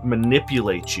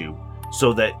manipulate you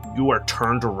so that you are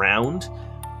turned around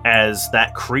as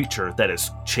that creature that is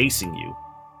chasing you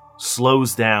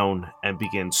slows down and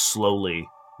begins slowly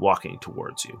walking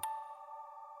towards you.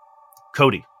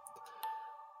 Cody,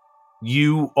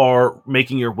 you are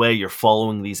making your way, you're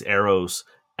following these arrows,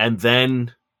 and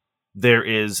then there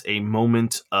is a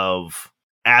moment of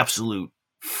absolute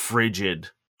frigid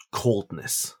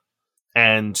coldness.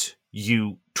 And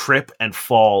you trip and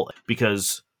fall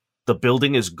because the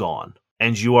building is gone,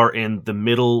 and you are in the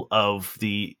middle of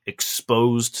the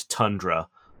exposed tundra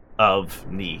of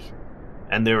Ni,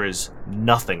 and there is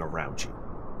nothing around you.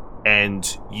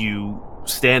 And you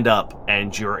stand up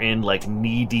and you're in like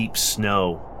knee-deep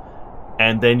snow,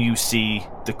 and then you see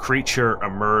the creature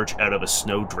emerge out of a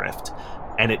snowdrift,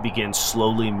 and it begins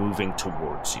slowly moving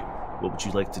towards you. What would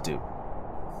you like to do?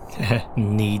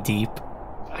 Knee-deep.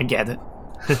 I get it.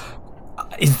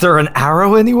 Is there an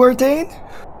arrow anywhere, Dane?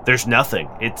 There's nothing.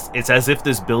 It's as if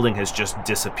this building has just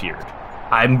disappeared.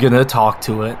 I'm gonna talk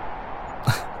to it.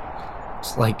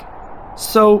 It's like,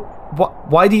 so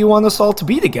why do you want us all to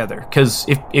be together? Because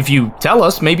if you tell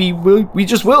us, maybe we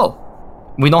just will.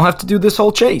 We don't have to do this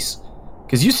whole chase.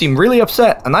 Because you seem really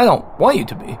upset, and I don't want you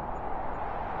to be.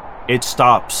 It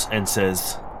stops and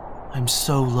says, "I'm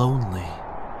so lonely."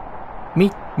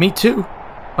 Me too.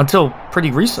 Until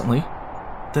pretty recently.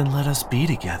 Then let us be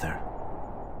together.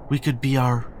 We could be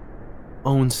our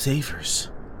own saviors.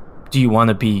 Do you want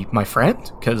to be my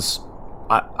friend? Because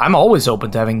I'm always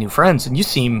open to having new friends, and you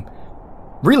seem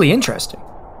really interesting.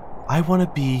 I want to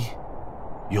be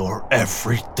your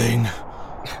everything.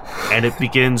 and it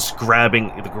begins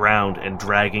grabbing the ground and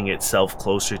dragging itself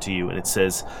closer to you, and it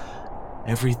says,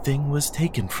 "Everything was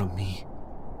taken from me.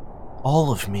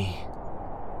 All of me.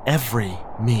 Every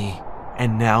me.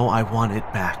 And now I want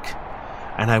it back.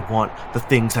 And I want the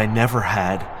things I never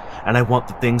had. And I want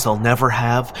the things I'll never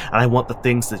have. And I want the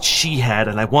things that she had.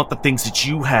 And I want the things that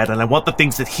you had. And I want the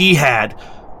things that he had."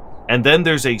 And then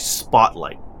there's a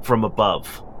spotlight from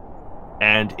above.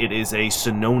 And it is a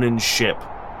Sonoran ship.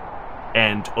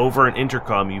 And over an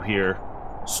intercom you hear,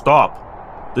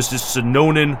 "Stop. This is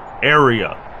Sonoran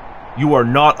area. You are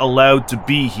not allowed to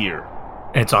be here."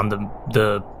 It's on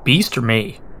the beast or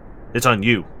me? It's on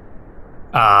you.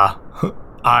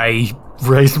 I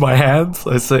raise my hands.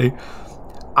 I say,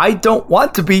 "I don't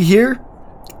want to be here.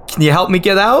 Can you help me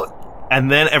get out?"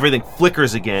 And then everything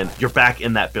flickers again. You're back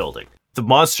in that building. The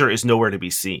monster is nowhere to be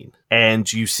seen.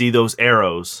 And you see those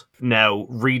arrows now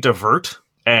redivert.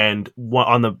 And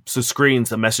on the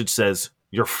screens, a message says,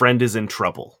 "Your friend is in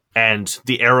trouble." And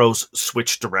the arrows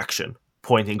switch direction,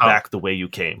 pointing back the way you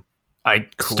came. I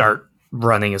start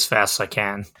running as fast as I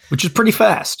can, which is pretty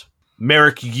fast.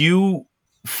 Merrick, you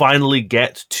finally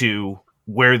get to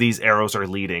where these arrows are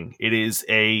leading. It is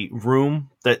a room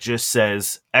that just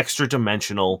says extra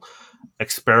dimensional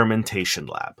experimentation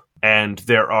lab. And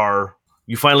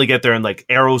you finally get there and like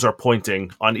arrows are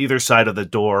pointing on either side of the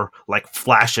door, like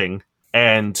flashing.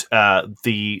 And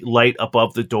the light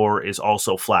above the door is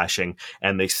also flashing,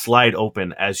 and they slide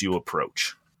open as you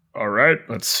approach. All right,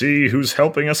 let's see who's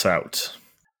helping us out.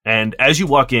 And as you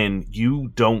walk in,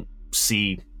 you don't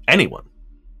see anyone.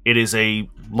 It is a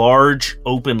large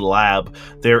open lab.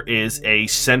 There is a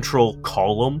central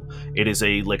column. It is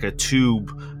a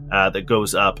tube that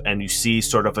goes up, and you see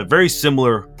sort of a very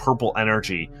similar purple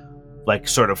energy, like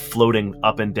sort of floating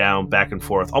up and down, back and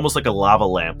forth, almost like a lava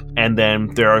lamp. And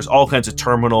then there's all kinds of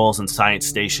terminals and science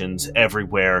stations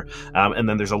everywhere. And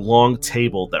then there's a long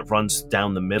table that runs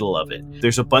down the middle of it.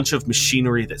 There's a bunch of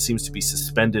machinery that seems to be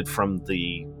suspended from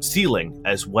the ceiling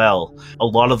as well. A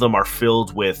lot of them are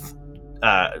filled with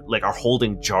are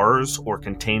holding jars or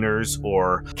containers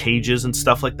or cages and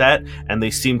stuff like that, and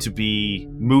they seem to be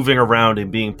moving around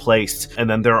and being placed. And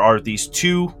then there are these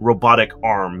two robotic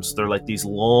arms. They're like these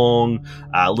long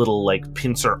little like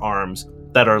pincer arms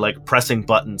that are like pressing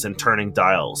buttons and turning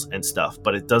dials and stuff,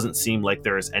 but it doesn't seem like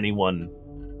there is anyone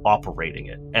operating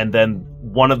it. And then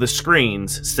one of the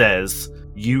screens says,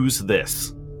 "Use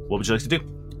this." What would you like to do?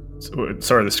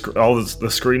 Sorry,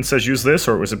 the screen says use this,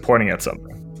 or was it pointing at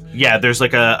something? Yeah, there's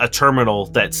like a terminal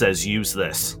that says use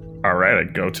this. All right, I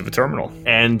go to the terminal.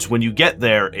 And when you get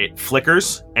there, it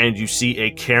flickers, and you see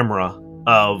a camera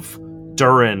of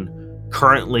Durin.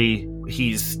 Currently,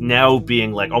 he's now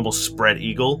being like almost spread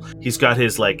eagle. He's got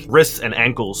his like wrists and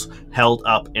ankles held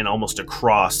up in almost a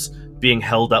cross, being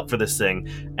held up for this thing.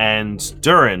 And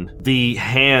Durin, the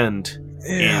hand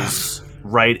is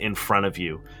right in front of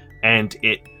you, and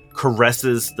it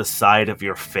caresses the side of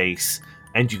your face.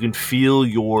 And you can feel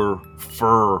your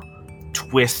fur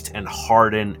twist and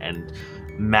harden and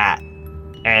matte.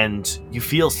 And you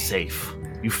feel safe.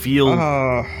 You feel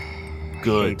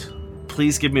good.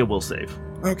 Please give me a will save.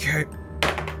 Okay.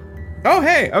 Oh,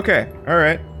 hey. Okay. All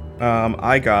right.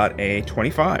 I got a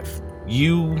 25.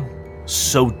 You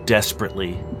so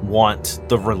desperately want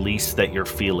the release that you're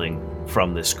feeling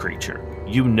from this creature.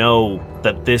 You know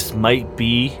that this might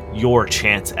be your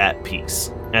chance at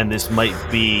peace. And this might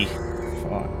be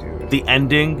the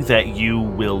ending that you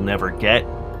will never get,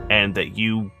 and that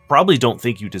you probably don't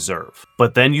think you deserve.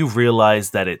 But then you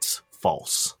realize that it's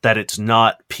false, that it's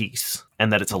not peace,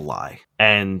 and that it's a lie.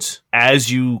 And as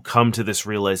you come to this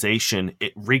realization,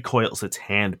 it recoils its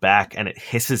hand back and it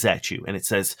hisses at you, and it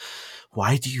says,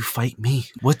 "Why do you fight me?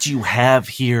 What do you have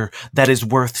here that is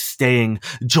worth staying?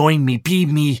 Join me, be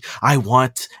me. I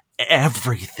want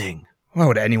everything." Why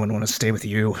would anyone want to stay with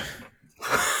you?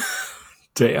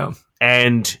 Damn.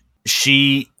 And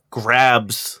she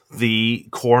grabs the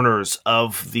corners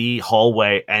of the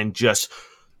hallway and just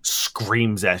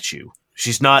screams at you.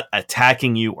 She's not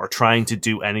attacking you or trying to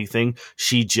do anything.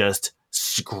 She just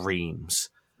screams.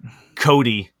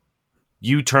 Cody,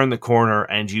 you turn the corner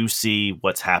and you see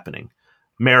what's happening.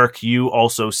 Merrick, you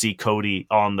also see Cody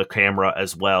on the camera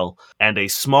as well. And a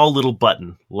small little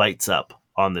button lights up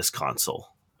on this console.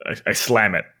 I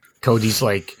slam it. Cody's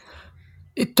like,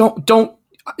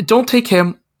 Don't take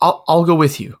him. I'll go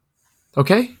with you.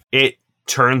 Okay? It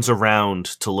turns around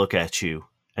to look at you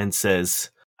and says,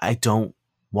 "I don't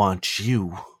want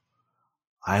you.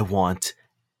 I want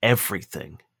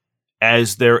everything."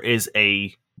 As there is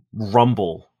a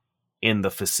rumble in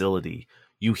the facility,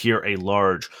 you hear a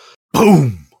large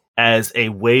boom as a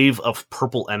wave of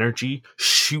purple energy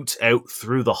shoots out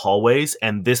through the hallways,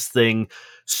 and this thing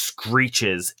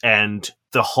screeches, and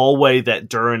the hallway that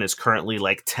Durin is currently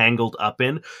like tangled up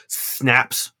in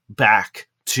snaps back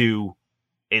to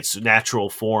its natural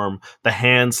form. The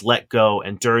hands let go,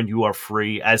 and Durin, you are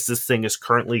free as this thing is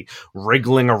currently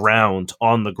wriggling around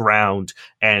on the ground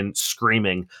and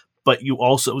screaming. But you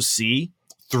also see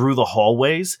through the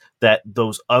hallways that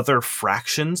those other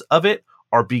fractions of it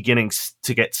are beginning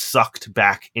to get sucked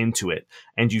back into it.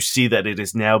 And you see that it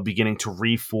is now beginning to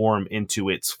reform into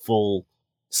its full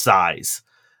size.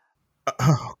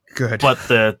 Oh, good. But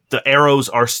the arrows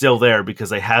are still there because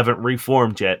they haven't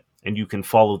reformed yet, and you can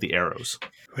follow the arrows.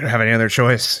 We don't have any other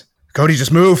choice. Cody,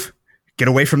 just move. Get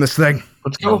away from this thing.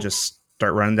 Let's go. Just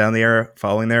start running down the arrow,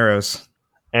 following the arrows.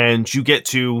 And you get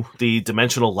to the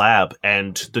dimensional lab,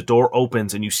 and the door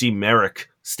opens, and you see Merrick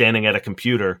standing at a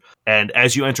computer. And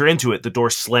as you enter into it, the door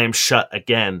slams shut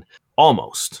again.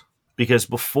 Almost. Because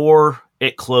before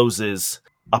it closes,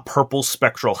 a purple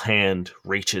spectral hand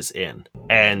reaches in.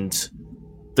 And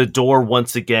the door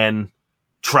once again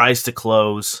tries to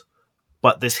close,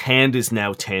 but this hand is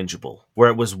now tangible. Where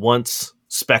it was once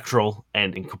spectral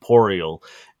and incorporeal,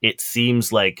 it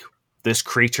seems like this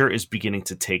creature is beginning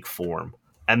to take form.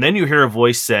 And then you hear a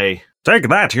voice say, "Take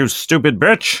that, you stupid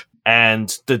bitch!"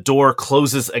 And the door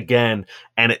closes again,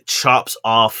 and it chops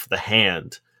off the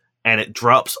hand, and it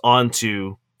drops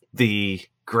onto the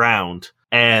ground,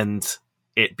 and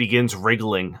it begins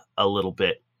wriggling a little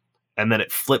bit. And then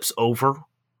it flips over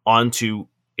onto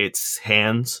its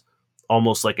hands,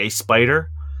 almost like a spider.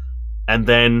 And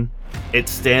then it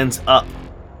stands up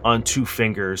on 2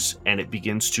 fingers, and it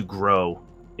begins to grow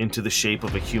into the shape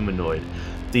of a humanoid.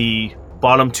 The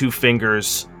bottom 2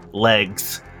 fingers,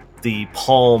 legs, the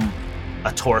palm,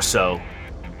 a torso,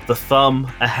 the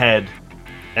thumb, a head,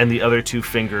 and the other 2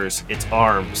 fingers, its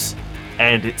arms.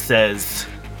 And it says,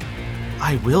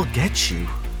 "I will get you,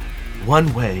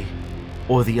 one way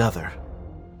or the other."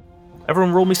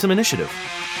 Everyone roll me some initiative.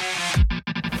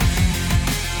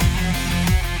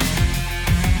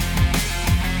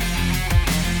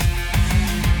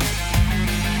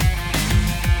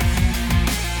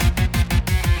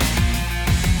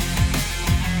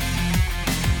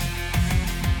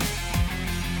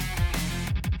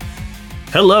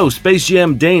 Hello, Space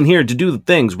Jam Dane here to do the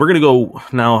things. We're going to go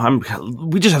now.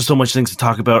 We just have so much things to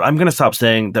talk about. I'm going to stop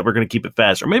saying that we're going to keep it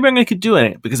fast, or maybe I'm going to keep doing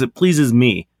it because it pleases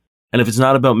me. And if it's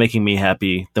not about making me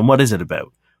happy, then what is it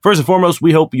about? First and foremost,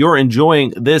 we hope you're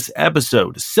enjoying this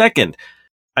episode. Second,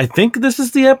 I think this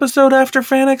is the episode after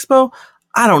Fan Expo.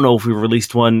 I don't know if we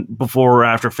released one before or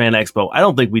after Fan Expo. I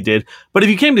don't think we did. But if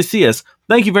you came to see us,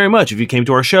 thank you very much. If you came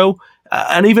to our show,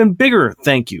 an even bigger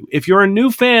thank you. If you're a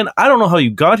new fan, I don't know how you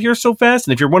got here so fast.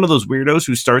 And if you're one of those weirdos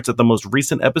who starts at the most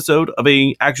recent episode of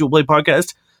a actual play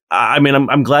podcast, I mean,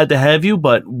 I'm glad to have you,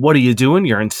 but what are you doing?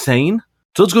 You're insane.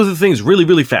 So let's go through things really,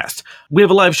 really fast. We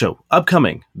have a live show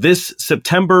upcoming this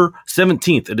September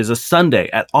 17th. It is a Sunday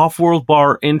at Offworld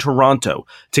Bar in Toronto.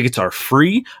 Tickets are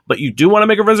free, but you do want to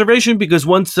make a reservation because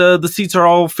once the seats are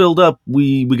all filled up,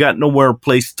 we got nowhere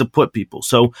place to put people.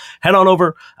 So head on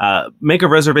over, make a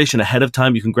reservation ahead of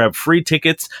time. You can grab free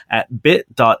tickets at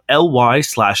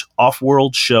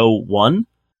bit.ly/offworldshow1.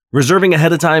 Reserving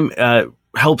ahead of time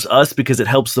helps us because it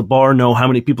helps the bar know how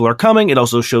many people are coming. It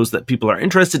also shows that people are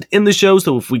interested in the show.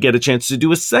 So if we get a chance to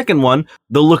do a second one,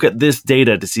 they'll look at this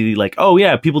data to see like, oh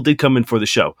yeah, people did come in for the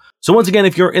show. So once again,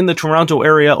 if you're in the Toronto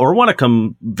area or want to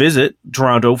come visit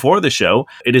Toronto for the show,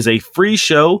 it is a free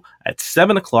show at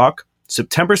 7:00,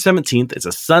 September 17th. It's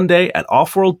a Sunday at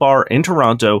Offworld Bar in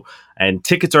Toronto, and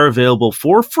tickets are available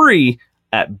for free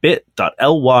at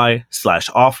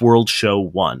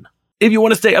bit.ly/offworldshow1. If you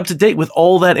want to stay up to date with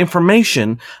all that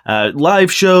information,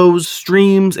 live shows,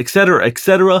 streams,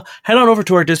 etc., head on over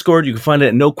to our Discord. You can find it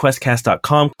at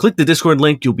noquestcast.com. Click the Discord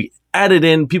link. You'll be added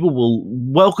in. People will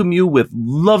welcome you with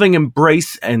loving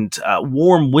embrace and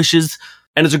warm wishes.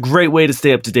 And it's a great way to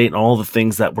stay up to date on all the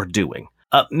things that we're doing.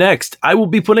 Up next, I will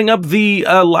be putting up the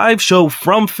live show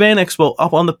from Fan Expo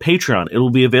up on the Patreon. It will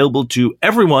be available to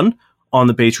everyone on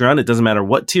the Patreon. It doesn't matter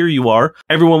what tier you are.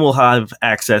 Everyone will have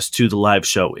access to the live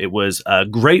show. It was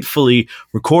gratefully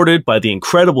recorded by the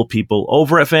incredible people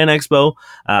over at Fan Expo.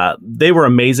 They were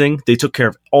amazing. They took care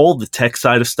of all the tech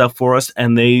side of stuff for us,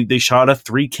 and they shot a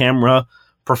 3-camera,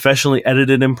 professionally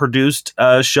edited and produced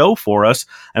show for us,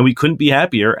 and we couldn't be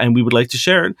happier, and we would like to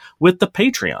share it with the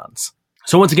Patreons.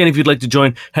 So once again, if you'd like to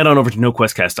join, head on over to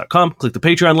noquestcast.com, click the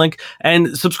Patreon link,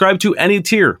 and subscribe to any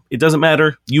tier. It doesn't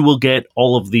matter. You will get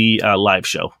all of the live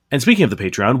show. And speaking of the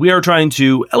Patreon, we are trying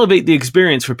to elevate the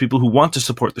experience for people who want to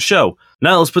support the show.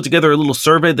 Now let's put together a little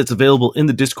survey that's available in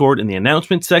the Discord in the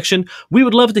announcement section. We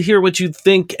would love to hear what you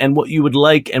think and what you would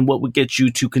like and what would get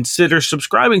you to consider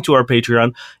subscribing to our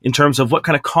Patreon in terms of what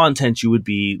kind of content you would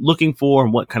be looking for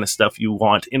and what kind of stuff you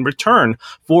want in return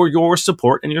for your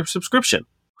support and your subscription.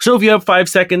 So if you have 5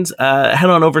 seconds, head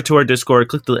on over to our Discord,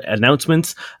 click the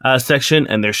announcements section,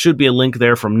 and there should be a link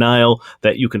there from Niall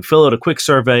that you can fill out a quick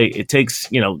survey. It takes,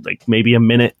 like maybe a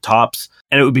minute tops,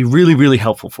 and it would be really, really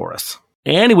helpful for us.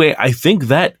 Anyway, I think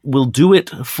that will do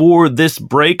it for this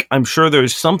break. I'm sure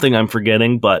there's something I'm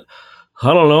forgetting, but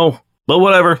I don't know. But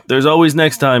whatever, there's always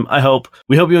next time, I hope.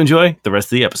 We hope you enjoy the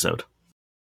rest of the episode.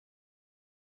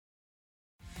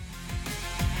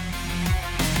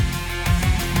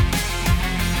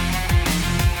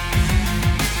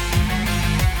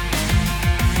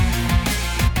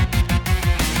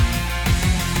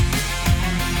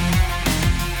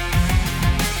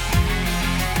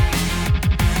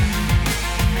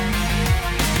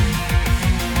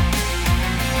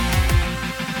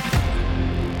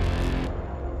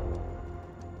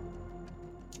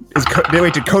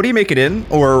 Wait, did Cody make it in,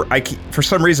 or for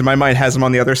some reason my mind has him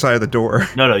on the other side of the door?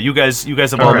 No, you guys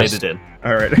have all made it in.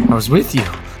 All right. I was with you.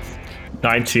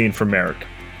 19 for Merrick.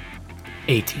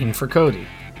 18 for Cody.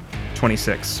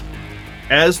 26.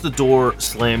 As the door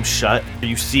slams shut,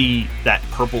 you see that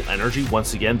purple energy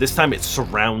once again. This time it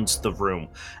surrounds the room,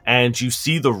 and you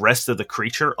see the rest of the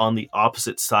creature on the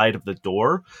opposite side of the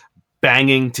door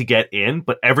banging to get in,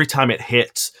 but every time it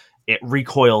hits, it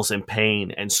recoils in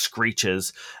pain and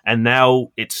screeches, and now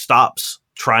it stops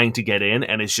trying to get in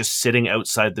and is just sitting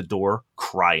outside the door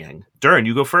crying. Durin,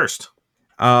 you go first.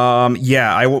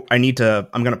 Yeah, I need to.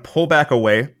 I'm gonna pull back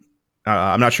away.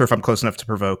 I'm not sure if I'm close enough to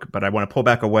provoke, but I want to pull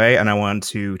back away and I want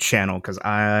to channel because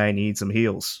I need some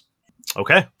heals.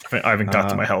 Okay. I haven't got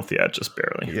to my health yet, just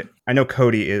barely. Yeah, I know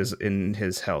Cody is in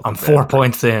his health. I'm 4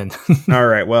 points in. All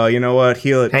right, well, you know what?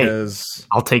 Heal it, Hey. because...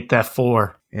 I'll take that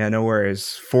 4. Yeah, no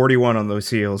worries. 41 on those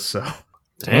heals, so...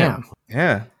 Damn.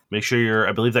 Yeah. Make sure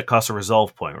I believe that costs a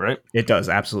resolve point, right? It does,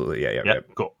 absolutely. Yeah. Yep.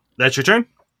 Cool. That's your turn?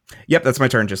 Yep, that's my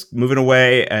turn. Just moving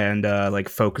away and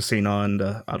focusing on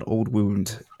an old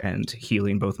wound and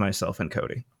healing both myself and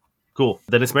Cody. Cool.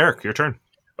 Then it's Merrick. Your turn.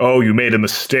 Oh, you made a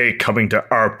mistake coming to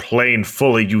our plane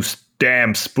fully, you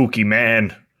damn spooky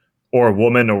man. Or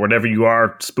woman, or whatever you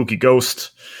are, spooky ghost.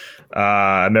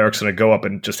 Merrick's going to go up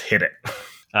and just hit it.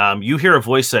 You hear a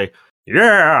voice say,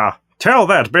 "Yeah, tell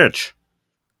that bitch."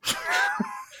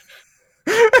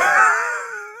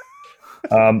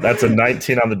 That's a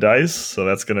 19 on the dice, so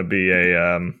that's going to be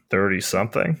a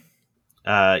 30-something.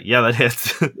 Yeah, that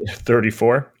hits.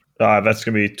 34. That's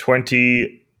going to be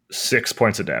 26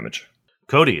 points of damage.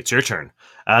 Cody, it's your turn.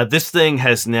 This thing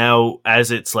has now,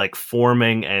 as it's like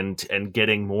forming and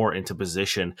getting more into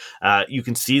position, you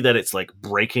can see that it's like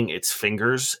breaking its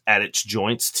fingers at its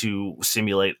joints to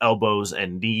simulate elbows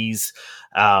and knees.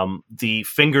 The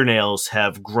fingernails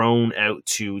have grown out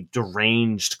to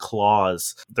deranged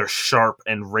claws. They're sharp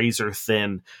and razor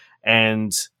thin,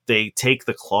 and they take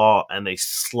the claw and they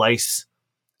slice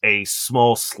a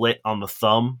small slit on the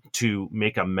thumb to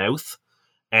make a mouth.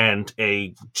 And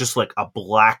just like a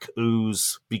black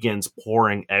ooze begins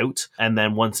pouring out, and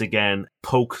then once again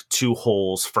poke 2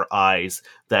 holes for eyes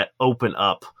that open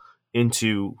up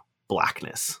into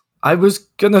blackness. I was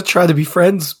gonna try to be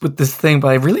friends with this thing, but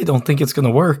I really don't think it's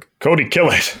gonna work. Cody, kill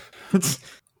it.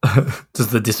 Does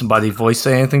the disembodied voice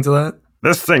say anything to that?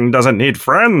 This thing doesn't need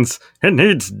friends. It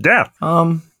needs death.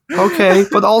 Okay,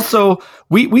 but also,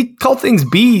 we call things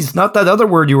bees, not that other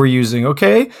word you were using,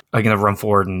 okay? I'm gonna run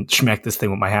forward and smack this thing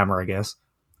with my hammer, I guess.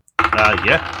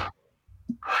 Yeah.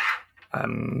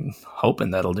 I'm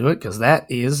hoping that'll do it, because that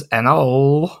is an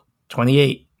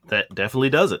 28. That definitely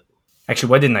does it.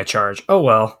 Actually, why didn't I charge? Oh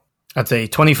well. That's a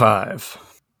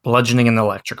 25. Bludgeoning and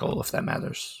electrical, if that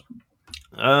matters.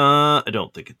 I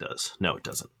don't think it does. No, it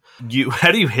doesn't.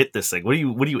 How do you hit this thing? What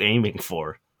are you aiming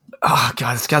for? Oh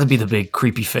god, it's gotta be the big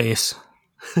creepy face.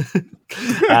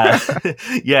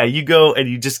 Yeah, you go and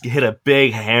you just hit a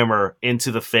big hammer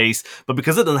into the face, but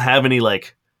because it doesn't have any,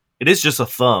 it is just a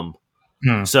thumb.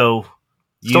 So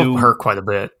Still hurt quite a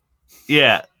bit.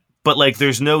 Yeah, but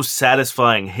there's no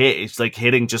satisfying hit. It's like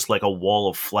hitting just like a wall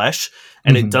of flesh,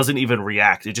 and it doesn't even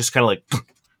react. It just kind of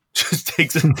just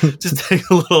takes a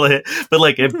little hit,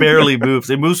 but it barely moves.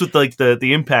 It moves with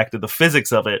the impact of the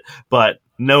physics of it, but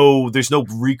there's no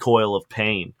recoil of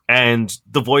pain. And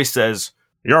the voice says,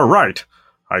 "You're right.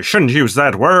 I shouldn't use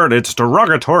that word. It's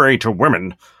derogatory to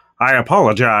women. I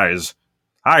apologize.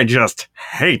 I just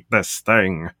hate this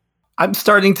thing. I'm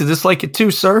starting to dislike it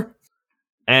too, sir.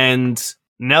 And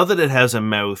now that it has a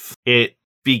mouth, it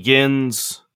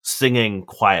begins singing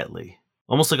quietly,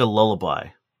 almost like a lullaby,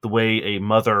 the way a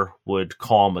mother would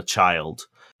calm a child.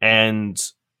 And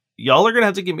y'all are going to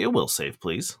have to give me a will save,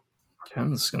 please. Okay,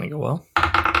 this is going to go well.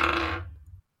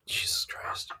 Jesus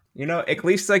Christ. You know, at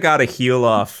least I got a heal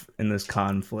off in this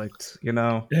conflict, you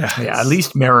know? Yeah. Yeah, at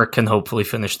least Merrick can hopefully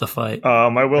finish the fight.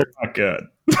 My will's not good.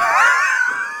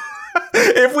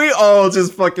 If we all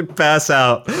just fucking pass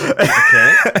out.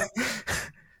 Okay.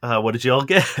 What did y'all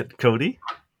get, Cody?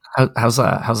 How's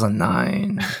a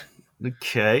 9?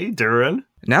 Okay, Durin.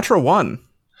 Natural 1.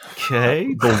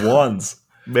 Okay, The ones.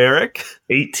 Merrick.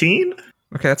 18?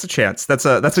 Okay, that's a chance. That's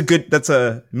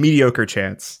a mediocre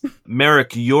chance.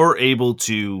 Merrick, you're able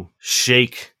to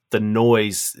shake the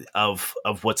noise of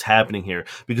what's happening here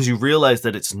because you realize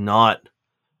that it's not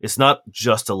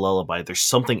just a lullaby. There's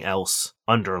something else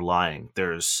underlying.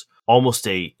 There's almost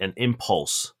an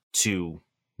impulse to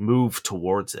move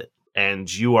towards it,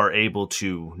 and you are able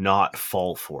to not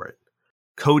fall for it.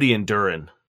 Cody and Durin,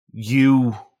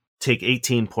 you take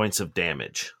 18 points of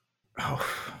damage. Oh.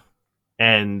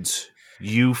 And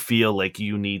you feel like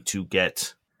you need to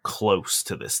get close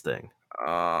to this thing.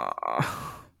 Oh,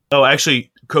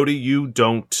 actually, Cody, you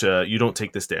don't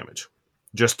take this damage.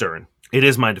 Just Durin. It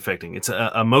is mind affecting. It's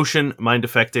emotion, mind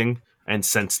affecting, and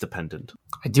sense dependent.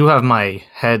 I do have my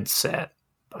headset,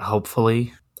 but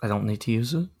hopefully I don't need to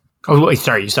use it. Oh, wait,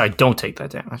 sorry. You said I don't take that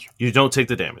damage. You don't take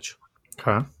the damage.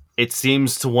 Okay. It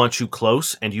seems to want you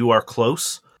close, and you are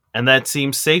close, and that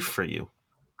seems safe for you.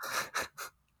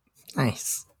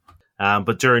 Nice.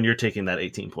 But Durin, you're taking that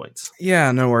 18 points.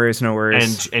 Yeah, no worries.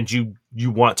 And you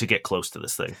want to get close to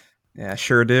this thing. Yeah,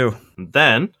 sure do. And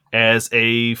then, as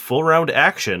a full round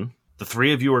action, the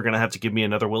three of you are going to have to give me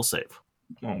another will save.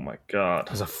 Oh my god.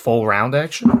 As a full round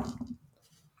action?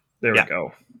 There Yeah. we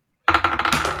go.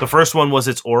 The first one was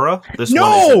its aura. This one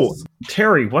No! is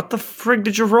Terry, what the frig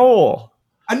did you roll?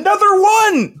 Another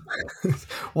 1!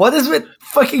 What is with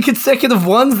fucking consecutive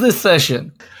ones this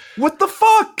session? What the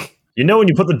fuck? You know when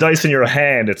you put the dice in your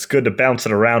hand, it's good to bounce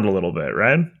it around a little bit,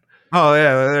 right? Oh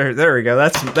yeah, there we go.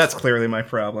 That's clearly my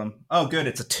problem. Oh good,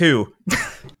 it's a 2.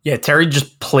 Yeah, Terry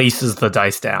just places the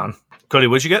dice down. Cody,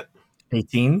 what'd you get?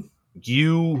 18?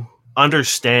 You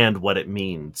understand what it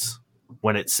means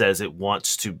when it says it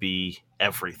wants to be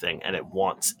everything and it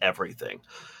wants everything.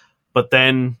 But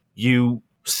then you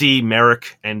see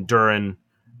Merrick and Durin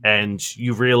and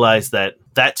you realize that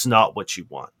that's not what you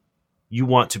want. You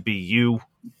want to be you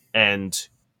and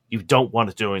you don't want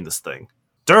to doing this thing.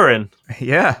 Durin,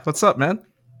 Yeah, what's up, man?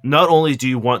 not only do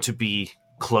you want to be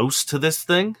close to this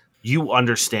thing, you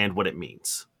understand what it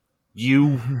means.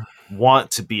 You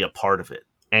want to be a part of it,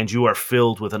 and you are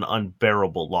filled with an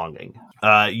unbearable longing.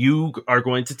 You are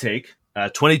going to take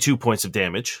 22 points of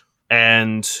damage,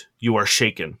 and you are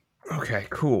shaken. Okay,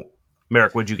 cool.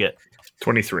 Merrick, what'd you get?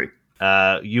 23.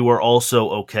 You are also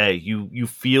okay. You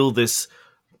feel this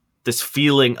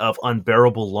feeling of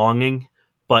unbearable longing,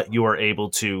 but you are able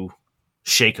to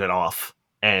shake it off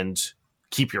and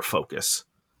keep your focus.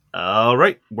 All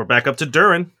right, we're back up to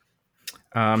Durin.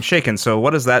 Shaken. So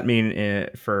what does that mean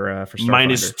for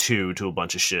Starfinder? -2 to a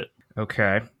bunch of shit.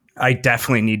 Okay. I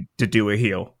definitely need to do a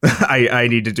heal. I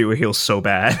need to do a heal so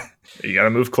bad. You gotta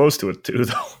move close to it too,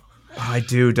 though. I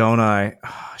do, don't I?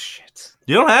 Oh shit.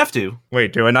 You don't have to.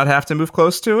 Wait, do I not have to move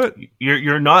close to it?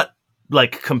 You're not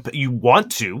like you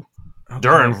want to. Okay.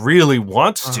 Durin really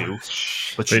wants to,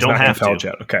 Shit. but So you he's don't not have compelled to.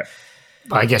 yet. Okay.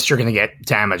 I guess you're going to get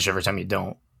damaged every time you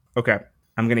don't. Okay.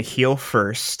 I'm going to heal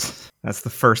first. That's the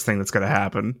first thing that's going to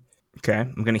happen. Okay.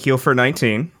 I'm going to heal for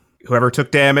 19. Whoever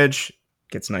took damage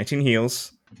gets 19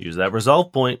 heals. Use that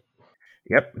resolve point.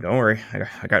 Yep. Don't worry.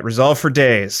 I got resolve for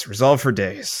days. Resolve for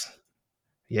days.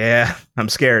 Yeah. I'm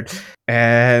scared.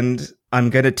 And I'm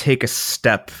going to take a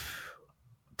step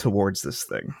towards this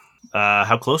thing.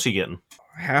 How close are you getting?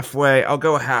 Halfway. I'll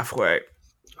go halfway.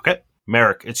 Okay,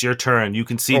 Merrick, it's your turn. You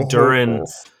can see Durin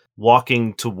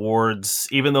walking towards,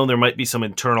 even though there might be some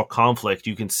internal conflict,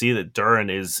 you can see that Durin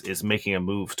is making a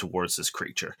move towards this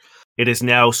creature. It is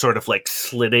now sort of like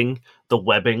slitting the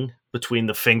webbing between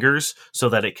the fingers so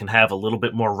that it can have a little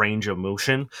bit more range of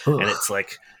motion. Ugh. And it's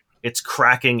like, it's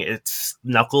cracking its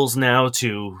knuckles now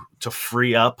to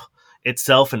free up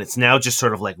itself, and it's now just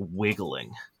sort of like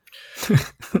wiggling.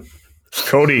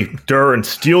 Cody, Durin,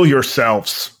 steel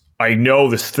yourselves. I know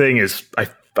this thing is...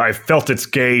 I felt its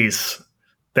gaze.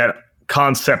 That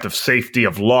concept of safety,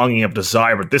 of longing, of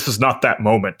desire, but this is not that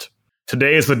moment.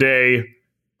 Today is the day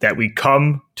that we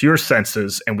come to your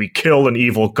senses and we kill an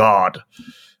evil god.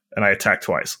 And I attack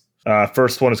twice.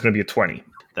 First one is going to be a 20.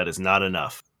 That is not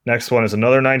enough. Next one is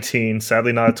another 19.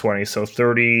 Sadly, not a 20, so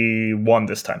 31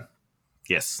 this time.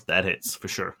 Yes, that hits for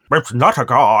sure. It's not a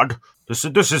god. This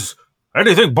is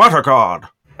anything but a god.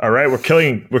 All right, we're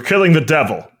killing the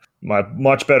devil. My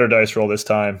much better dice roll this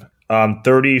time.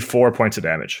 34 points of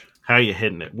damage. How are you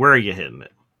hitting it? Where are you hitting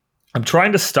it? I'm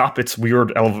trying to stop its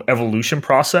weird evolution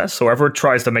process. So whenever it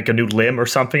tries to make a new limb or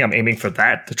something, I'm aiming for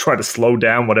that to try to slow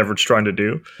down whatever it's trying to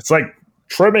do. It's like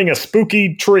trimming a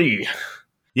spooky tree.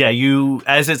 Yeah, you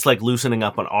as it's like loosening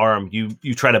up an arm, you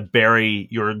try to bury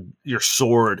your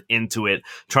sword into it,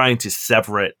 trying to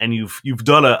sever it, and you've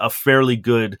done a fairly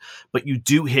good, but you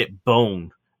do hit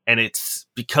bone, and it's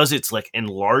because it's like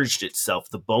enlarged itself.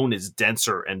 The bone is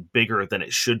denser and bigger than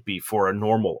it should be for a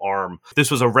normal arm. If this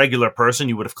was a regular person,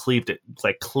 you would have cleaved it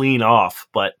like clean off,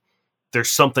 but there's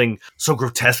something so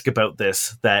grotesque about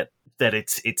this that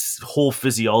its whole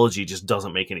physiology just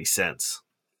doesn't make any sense.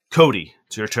 Cody,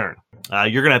 it's your turn.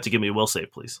 You're gonna have to give me a will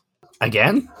save, please.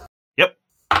 Again? Yep.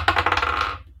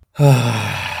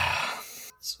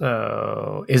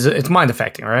 So it's mind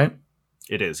affecting, right?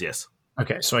 It is, yes.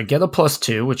 Okay, so I get a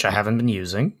 +2, which I haven't been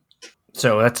using.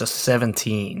 So that's a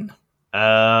 17.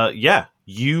 Yeah.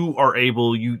 You are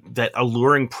able, that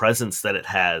alluring presence that it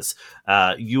has,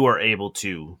 you are able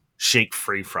to shake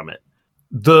free from it.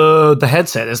 The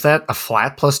headset, is that a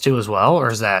flat +2 as well,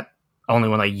 or is that only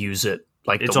when I use it?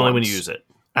 Like it's only when you use it.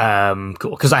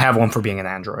 Cool, because I have one for being an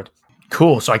android.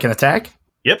 Cool, so I can attack?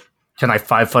 Yep. Can I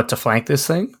 5 foot to flank this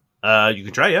thing? You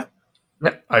can try, yeah.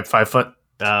 Yep, I have 5 foot.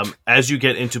 As you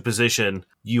get into position,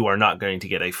 you are not going to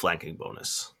get a flanking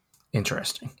bonus.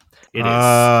 Interesting. It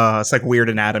is. It's like weird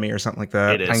anatomy or something like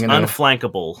that. It is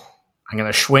unflankable. I'm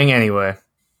gonna swing anyway.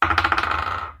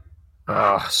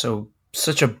 So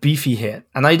such a beefy hit,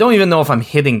 and I don't even know if I'm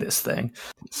hitting this thing.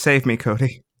 Save me,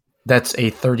 Cody. That's a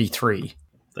 33.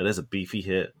 That is a beefy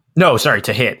hit. No, sorry,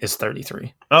 to hit is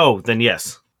 33. Oh, then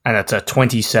yes. And that's a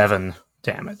 27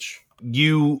 damage.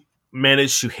 You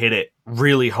managed to hit it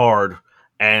really hard,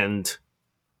 and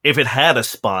if it had a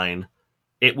spine,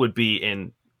 it would be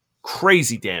in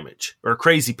crazy damage or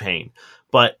crazy pain.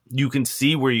 But you can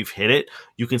see where you've hit it.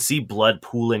 You can see blood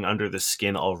pooling under the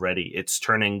skin already. It's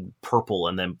turning purple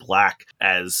and then black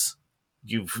as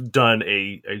you've done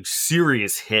a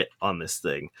serious hit on this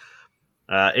thing.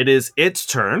 It is its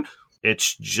turn.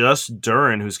 It's just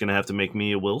Durin who's going to have to make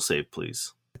me a will save,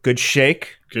 please. Good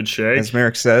shake. Good shake. As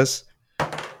Merrick says.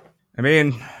 I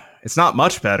mean, it's not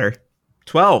much better.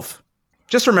 12.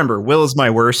 Just remember, will is my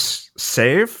worst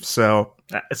save, so...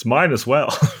 It's mine as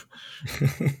well.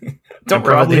 Don't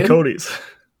probably Cody's.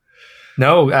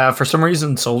 No, for some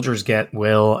reason, soldiers get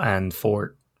will and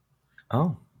fort.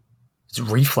 Oh. It's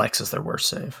reflex is their worst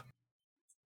save.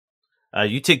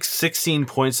 You take 16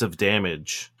 points of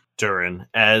damage, Durin,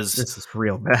 as this is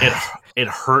real bad. It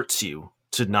hurts you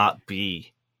to not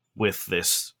be with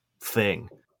this thing.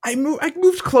 I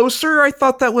moved closer. I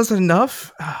thought that was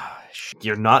enough.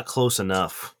 You're not close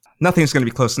enough. Nothing's going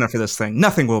to be close enough for this thing.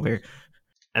 Nothing will be.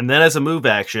 And then as a move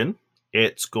action,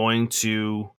 it's going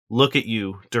to look at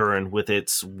you, Durin, with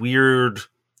its weird,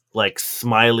 like,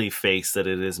 smiley face that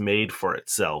it has made for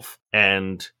itself.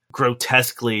 And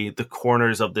grotesquely, the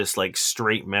corners of this, like,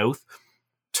 straight mouth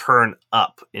turn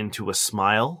up into a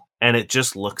smile. And it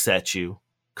just looks at you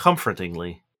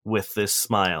comfortingly with this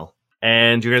smile.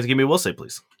 And you're going to give me a will save,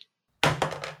 please.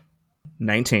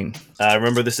 19.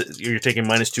 Remember, you're taking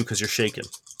 -2 because you're shaken.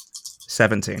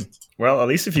 17. Well, at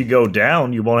least if you go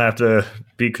down, you won't have to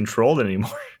be controlled anymore.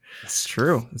 It's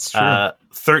true. It's true.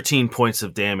 13 points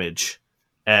of damage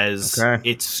as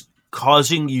it's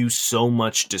causing you so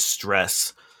much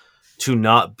distress to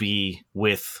not be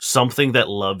with something that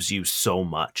loves you so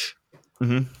much.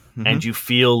 Mm-hmm. Mm-hmm. And you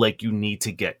feel like you need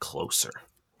to get closer.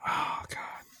 Oh,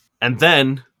 God. And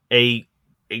then a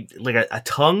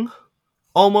tongue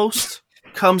almost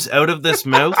comes out of this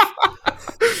mouth.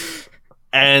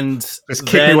 And just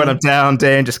kick me when I'm down,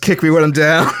 Dane. Just kick me when I'm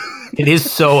down. It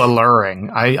is so alluring.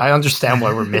 I understand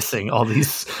why we're missing all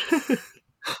these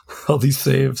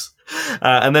saves.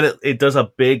 And then it does a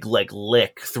big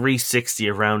lick 360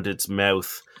 around its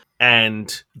mouth,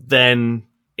 and then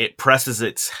it presses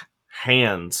its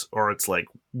hands, or its like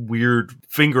weird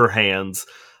finger hands,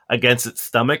 against its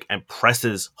stomach and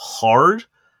presses hard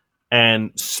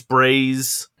and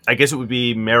sprays. I guess it would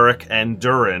be Merrick and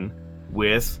Durin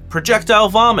with projectile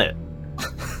vomit.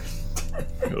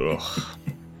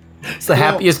 It's the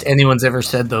happiest anyone's ever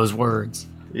said those words.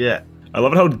 Yeah. I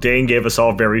love it how Dane gave us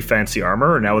all very fancy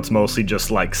armor, and now it's mostly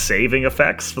just like saving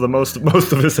effects for the most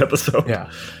of this episode. Yeah.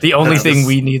 The only thing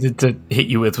we needed to hit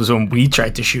you with was when we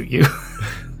tried to shoot you.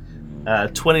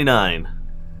 29.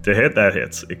 To hit, that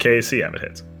hits. A KCM, it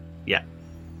hits. Yeah.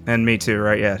 And me too,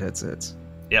 right? Yeah, it hits.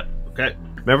 Yep. Okay.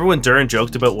 Remember when Durin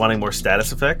joked about wanting more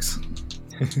status effects?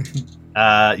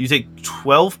 You take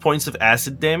 12 points of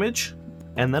acid damage,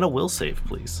 and then a will save,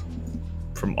 please.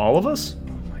 From all of us?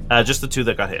 Just the 2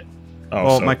 that got hit. Oh,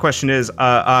 Well, so- my question is,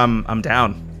 I'm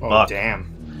down. Oh, Fuck. damn.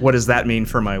 What does that mean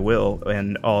for my will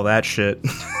and all that shit?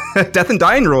 Death and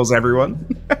dying rolls, everyone.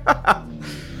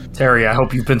 Terry, I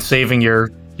hope you've been saving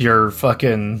your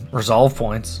fucking resolve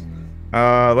points.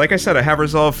 Like I said, I have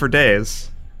resolve for days.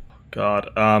 God,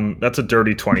 that's a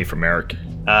dirty 20 from Eric.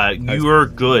 You are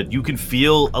good. You can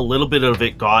feel a little bit of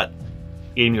it got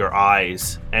in your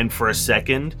eyes, and for a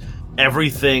second,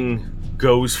 everything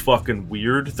goes fucking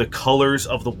weird. The colors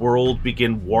of the world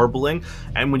begin warbling,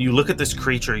 and when you look at this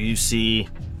creature, you see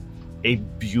a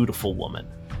beautiful woman.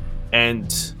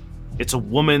 And it's a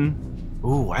woman...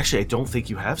 Ooh, actually, I don't think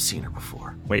you have seen her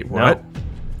before. Wait, what?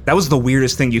 That was the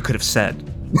weirdest thing you could have said.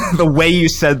 The way you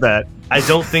said that. I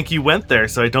don't think you went there,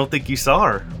 so I don't think you saw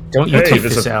her. Don't you Hey, take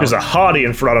there's this out. a hottie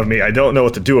in front of me. I don't know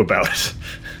what to do about it.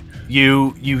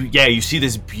 You see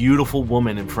this beautiful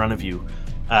woman in front of you,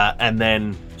 and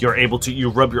then you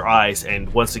rub your eyes,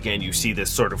 and once again you see this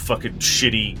sort of fucking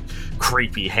shitty,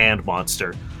 creepy hand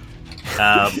monster.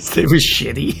 It was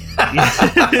shitty.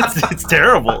 it's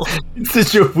terrible. It's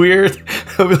such a weird.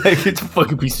 I'll be like, it's a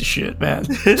fucking piece of shit, man.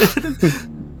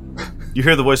 You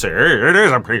hear the voice say, "Hey, it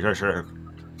is a piece of shit."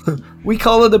 We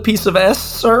call it a piece of S,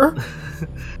 sir.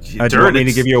 Do you Durin, want me to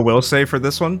it's- give you a will save for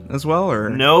this one as well, or?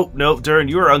 No, Durin,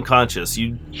 you are unconscious.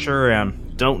 You Sure am.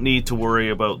 don't need to worry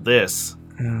about this.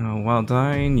 While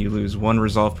dying, you lose 1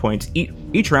 resolve point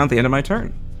each round at the end of my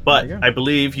turn. But There you go. I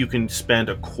believe you can spend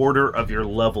a quarter of your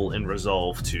level in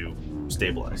resolve to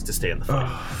stabilize, to stay in the fight.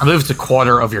 I believe it's a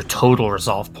quarter of your total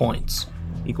resolve points.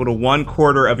 Equal to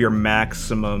 1/4 of your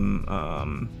maximum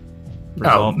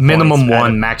resolve Minimum points at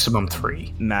 1, a maximum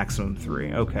 3. maximum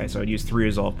 3. Okay, so I'd use 3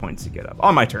 resolve points to get up.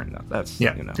 On my turn, though. That's,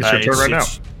 Yeah. you know. It's your turn right now.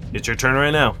 It's your turn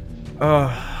right now.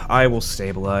 I will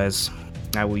stabilize.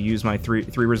 I will use my 3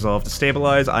 resolve to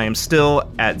stabilize. I am still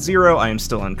at 0. I am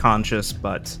still unconscious,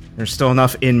 but there's still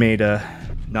enough in me to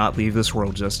not leave this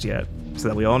world just yet. So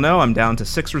that we all know I'm down to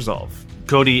 6 resolve.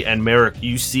 Cody and Merrick,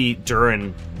 you see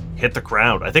Durin hit the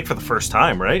ground. I think for the first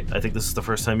time, right? I think this is the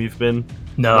first time you've been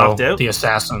No, knocked out. the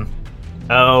assassin.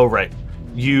 Oh, right.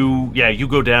 You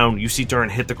go down. You see Durin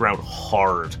hit the ground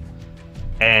hard,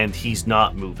 and he's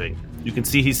not moving. You can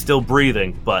see he's still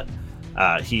breathing, but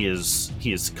he is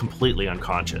completely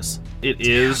unconscious. It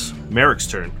is Merrick's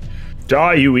turn.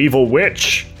 Die, you evil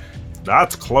witch!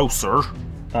 That's closer.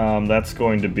 That's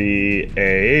going to be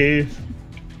a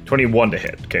 21 to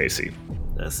hit, Casey.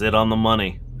 That's it on the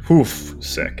money. Oof,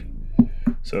 sick.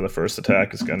 So the first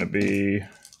attack is going to be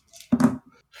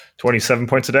 27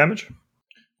 points of damage.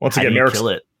 Once How do again, you Merrick's... kill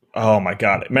it? Oh my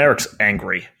god, Merrick's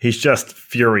angry. He's just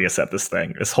furious at this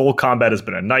thing. This whole combat has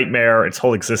been a nightmare. Its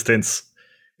whole existence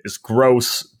is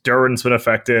gross. Durin's been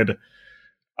affected.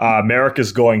 Merrick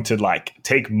is going to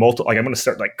take multiple. I'm going to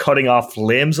start cutting off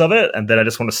limbs of it, and then I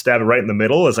just want to stab it right in the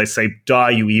middle as I say, "Die,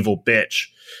 you evil bitch!"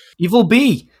 Evil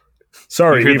B.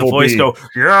 Sorry, You hear evil the voice bee. go,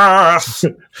 "Yes!"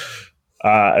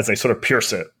 As I sort of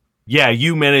pierce it. Yeah,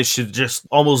 you managed to just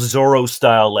almost Zorro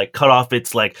style, cut off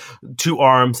its 2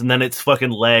 arms and then its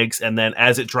fucking legs, and then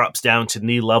as it drops down to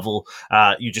knee level,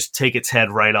 you just take its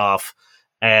head right off,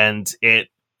 and it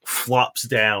flops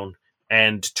down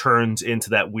and turns into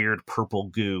that weird purple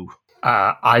goo.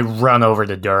 I run over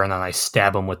to Durin and I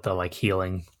stab him with the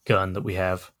healing gun that we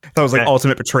have. That was Okay.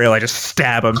 ultimate betrayal. I just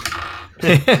stab him.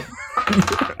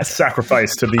 A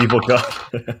sacrifice to the evil god.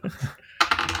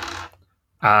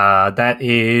 That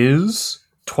is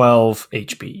 12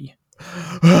 HP.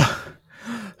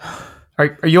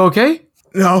 Are you okay?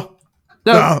 No.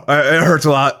 No. It hurts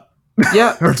a lot.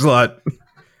 Yeah, It hurts a lot.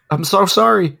 I'm so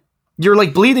sorry. You're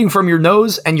bleeding from your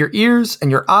nose and your ears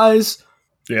and your eyes.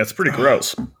 Yeah, it's pretty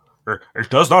gross. It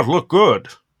does not look good.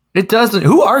 It doesn't.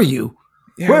 Who are you?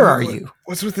 Where are you?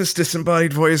 What's with this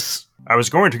disembodied voice? I was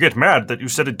going to get mad that you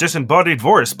said a disembodied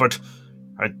voice, but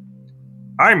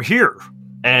I'm here.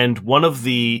 And one of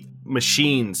the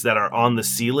machines that are on the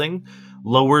ceiling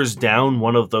lowers down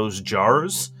one of those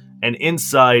jars, and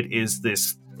inside is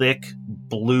this thick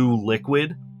blue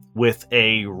liquid with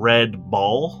a red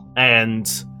ball,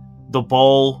 and the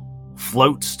ball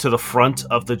floats to the front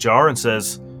of the jar and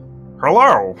says,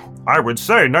 Hello. I would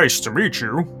say nice to meet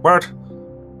you, but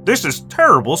this is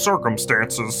terrible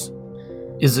circumstances.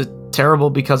 Is it terrible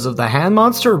because of the hand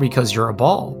monster or because you're a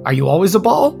ball? Are you always a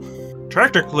ball?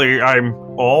 Technically, I'm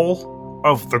all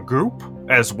of the goop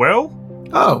as well.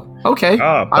 Oh, okay.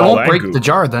 I ball won't and break goop. the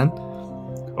jar then.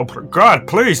 Oh, God,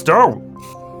 please don't.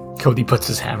 Cody puts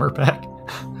his hammer back.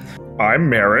 I'm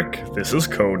Merrick, this is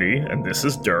Cody, and this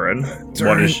is Durin.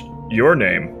 What is your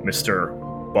name, Mr.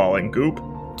 Ball and Goop?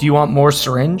 Do you want more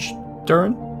syringe,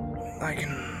 Durin?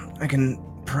 I can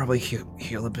probably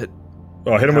heal a bit.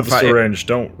 Oh, hit him with the If I- syringe.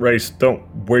 Don't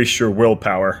waste your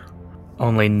willpower.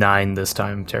 Only 9 this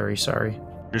time, Terry, sorry.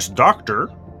 Is Dr.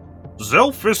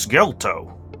 Zelphus Gelto.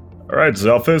 All right,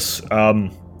 Zelphus,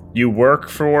 you work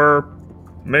for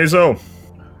Mazo.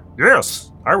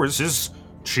 Yes, I was his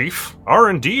chief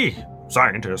R&D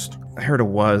scientist. I heard it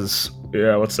was.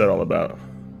 Yeah, what's that all about?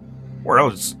 Well,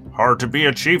 it's hard to be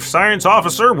a chief science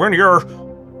officer when you're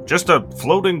just a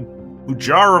floating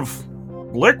jar of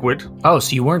liquid. Oh,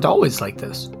 so you weren't always like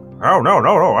this. Oh, no.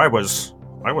 I was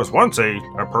once a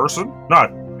person,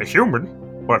 not a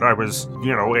human, but I was,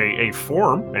 a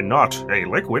form and not a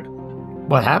liquid.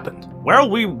 What happened? Well,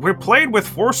 we played with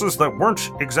forces that weren't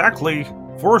exactly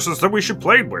forces that we should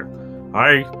play with.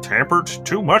 I tampered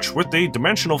too much with the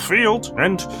dimensional field,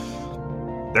 and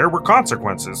there were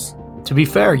consequences. To be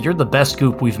fair, you're the best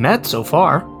goop we've met so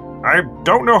far. I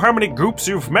don't know how many goops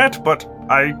you've met, but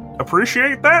I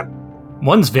appreciate that.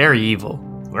 One's very evil.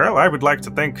 Well, I would like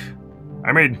to think...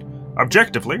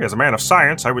 objectively, as a man of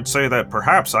science, I would say that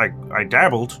perhaps I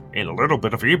dabbled in a little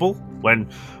bit of evil when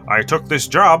I took this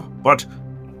job, but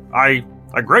I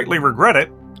greatly regret it.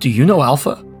 Do you know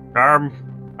Alpha?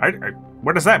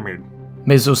 What does that mean?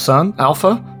 Mezo's son,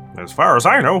 Alpha? As far as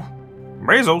I know,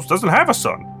 Mazos doesn't have a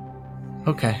son.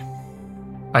 Okay.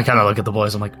 I kind of look at the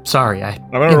boys, I'm like, sorry, I'm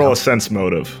gonna roll a sense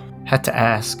motive. had to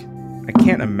ask. I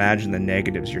can't imagine the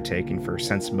negatives you're taking for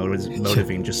sense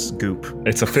motivating just goop.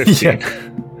 It's a 15.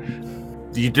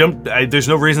 You don't. There's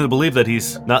no reason to believe that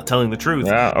he's not telling the truth.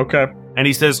 Yeah, okay. And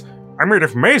he says,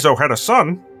 If Mazo had a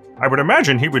son, I would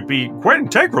imagine he would be quite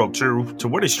integral to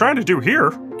what he's trying to do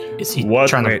here. Is he What?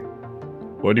 trying Wait, to?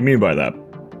 What do you mean by that?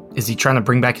 Is he trying to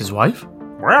bring back his wife?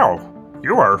 Wow,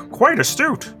 you are quite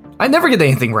astute. I never get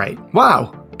anything right.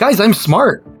 Wow, guys, I'm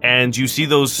smart. and you see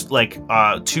those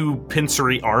two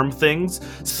pincery arm things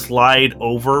slide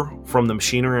over from the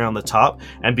machinery on the top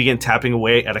and begin tapping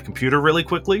away at a computer really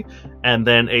quickly, and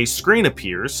then a screen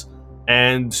appears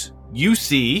and you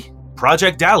see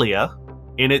Project Dahlia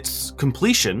in its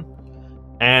completion,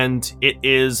 and it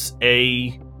is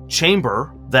a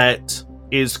chamber that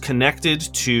is connected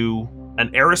to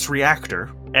an Eris reactor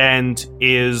and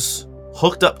is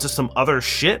hooked up to some other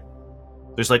shit.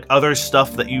 There's other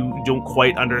stuff that you don't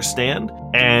quite understand,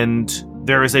 and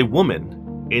there is a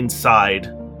woman inside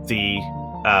the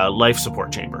life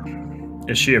support chamber.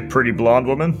 Is she a pretty blonde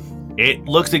woman? It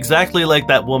looks exactly like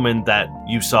that woman that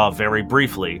you saw very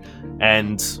briefly,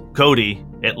 and Cody,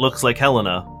 it looks like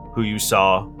Helena, who you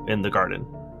saw in the garden.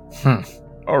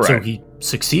 All right. So he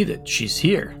succeeded. She's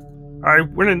here. I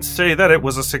wouldn't say that it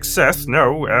was a success,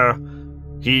 no.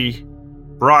 He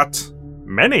brought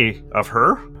many of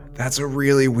her. That's a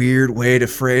really weird way to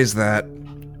phrase that.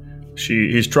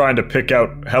 He's trying to pick out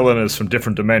Helenas from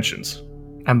different dimensions.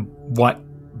 And what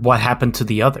happened to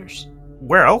the others?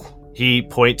 Well, He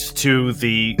points to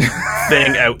the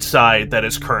thing outside that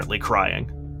is currently crying.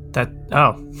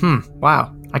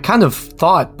 Wow. I kind of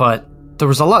thought, but there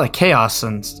was a lot of chaos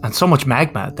and so much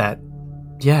magma that,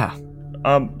 yeah.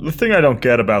 The thing I don't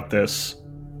get about this,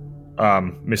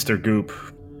 Mr. Goop,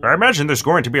 I imagine there's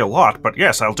going to be a lot, but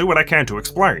yes, I'll do what I can to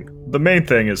explain. the main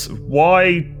thing is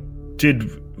why did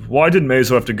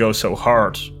Mazo have to go so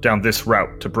hard down this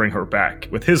route to bring her back?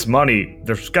 With his money,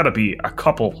 there's got to be a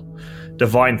couple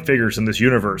divine figures in this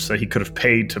universe that he could have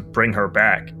paid to bring her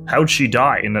back. How'd she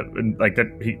die?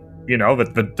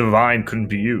 That the divine couldn't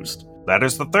be used. That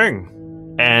is the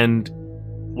thing. And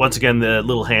once again, the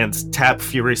little hands tap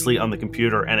furiously on the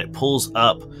computer, and it pulls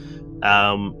up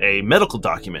a medical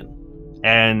document.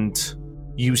 And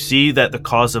you see that the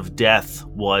cause of death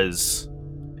was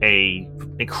a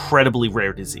incredibly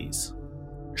rare disease.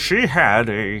 She had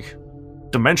a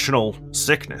dimensional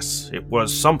sickness. It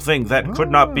was something that could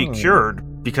not be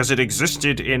cured because it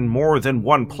existed in more than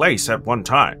one place at one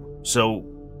time. So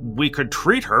we could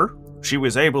treat her. She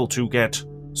was able to get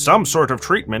some sort of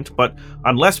treatment, but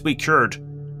unless we cured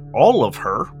all of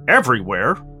her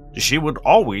everywhere, she would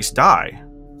always die.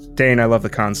 Dane, I love the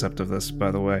concept of this,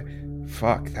 by the way.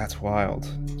 Fuck, that's wild.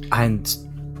 And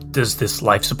does this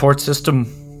life support system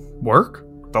work?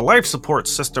 The life support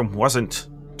system wasn't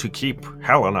to keep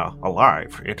Helena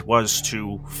alive. It was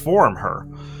to form her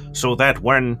so that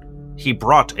when he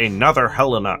brought another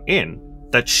Helena in,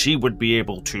 that she would be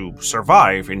able to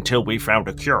survive until we found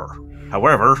a cure.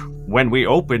 However, when we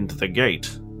opened the gate,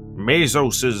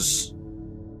 Mazos's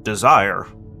desire,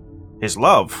 his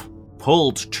love,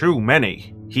 pulled too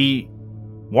many. He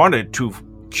wanted to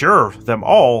cure them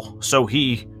all, so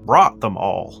he brought them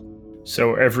all.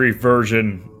 So every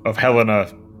version of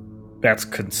Helena that's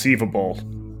conceivable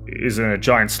is in a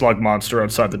giant slug monster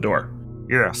outside the door.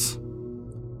 Yes.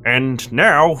 And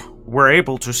now we're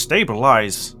able to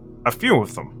stabilize a few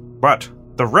of them, but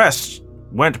the rest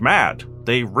went mad.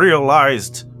 They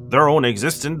realized their own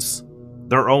existence,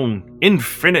 their own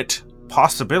infinite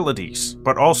possibilities,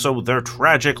 but also their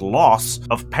tragic loss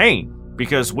of pain.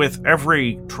 Because with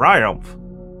every triumph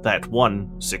that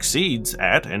one succeeds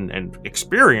at and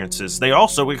experiences, they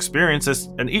also experience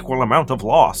an equal amount of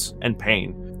loss and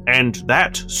pain. And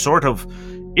that sort of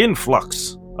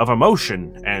influx of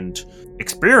emotion and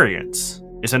experience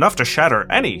is enough to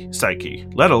shatter any psyche,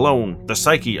 let alone the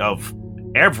psyche of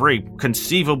every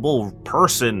conceivable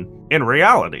person in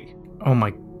reality. Oh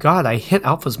my god, I hit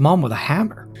Alpha's mom with a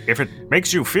hammer. If it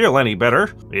makes you feel any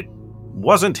better, it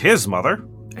wasn't his mother.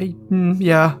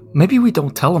 Yeah, maybe we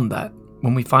don't tell him that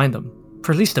when we find him,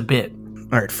 for at least a bit.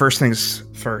 All right, first things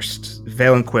first.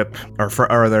 Vale and Quip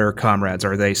are their comrades.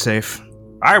 Are they safe?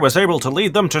 I was able to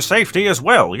lead them to safety as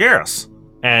well, yes.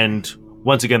 And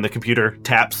once again, the computer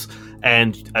taps,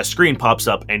 and a screen pops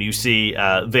up, and you see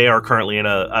they are currently in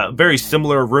a very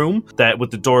similar room, that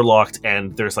with the door locked,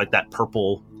 and there's like that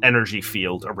purple energy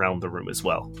field around the room as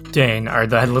well. Dane, are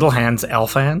the little hands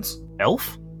elf hands?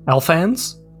 Elf? Elf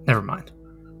hands? Never mind.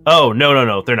 Oh,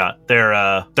 no, they're not.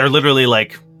 They're literally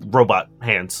like robot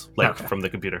hands, like Okay. from the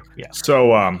computer. Yeah.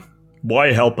 So,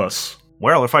 why help us?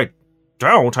 Well, if I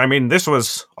don't, I mean,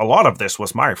 a lot of this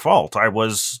was my fault. I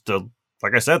was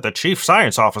like I said, the chief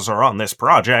science officer on this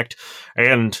project,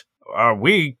 and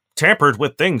we tampered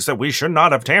with things that we should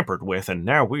not have tampered with, and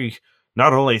now we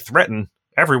not only threaten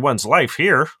everyone's life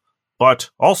here, but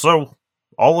also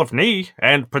all of Ni,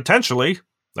 and potentially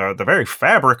the very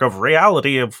fabric of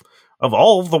reality of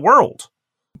all of the world.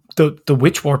 The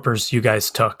witch warpers you guys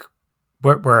took,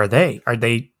 where are they? Are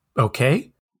they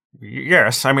okay?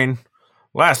 Yes, I mean,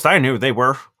 last I knew they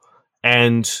were.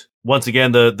 And once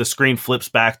again, the screen flips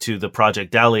back to the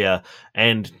Project Dahlia,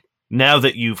 and now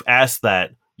that you've asked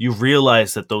that, you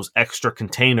realize that those extra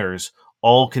containers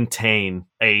all contain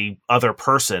a other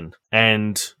person.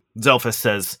 And Zelphus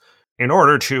says, In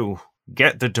order to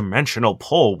get the dimensional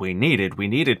pull we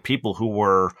needed people who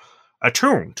were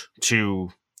attuned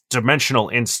to dimensional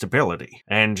instability.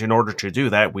 And in order to do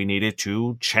that, we needed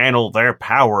to channel their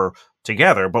power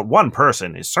together. But one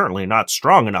person is certainly not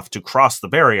strong enough to cross the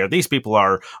barrier. These people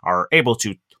are able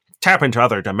to tap into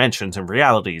other dimensions and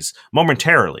realities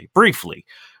momentarily, briefly.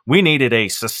 We needed a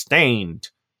sustained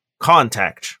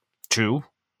contact to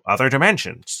other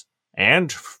dimensions.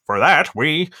 And for that,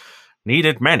 we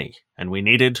needed many, and we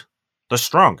needed the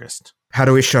strongest. How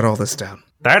do we shut all this down?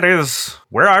 That is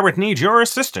where I would need your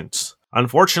assistance.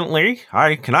 Unfortunately,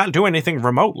 I cannot do anything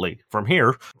remotely from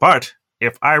here, but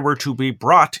if I were to be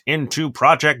brought into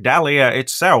Project Dahlia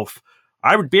itself,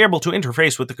 I would be able to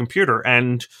interface with the computer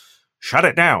and shut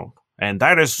it down. And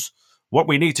that is what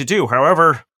we need to do.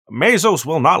 However, Mazos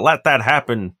will not let that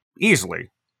happen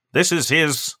easily. This is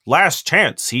his last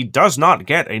chance. He does not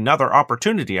get another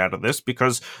opportunity out of this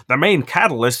because the main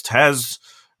catalyst has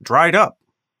dried up.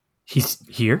 He's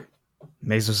here?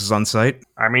 Mazos is on site.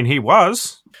 I mean, he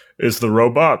was. Is the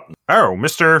robot? Oh,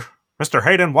 Mr.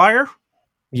 Hayden Wire?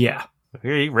 Yeah.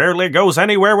 He rarely goes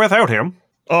anywhere without him.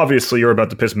 Obviously, you're about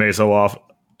to piss Mazo off.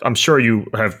 I'm sure you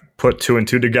have put two and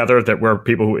two together that we're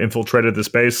people who infiltrated the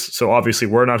base, so obviously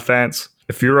we're not fans.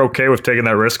 If you're okay with taking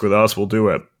that risk with us, we'll do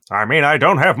it. I mean, I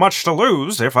don't have much to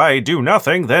lose. If I do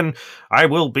nothing, then I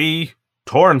will be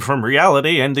torn from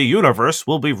reality and the universe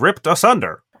will be ripped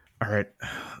asunder. All right.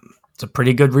 It's a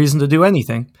pretty good reason to do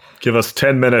anything. Give us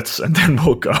 10 minutes and then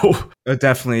we'll go.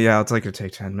 Definitely, yeah. It's like it'll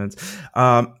take 10 minutes.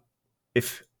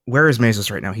 Where is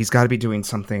Mazos right now? He's got to be doing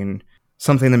something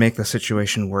to make the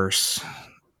situation worse.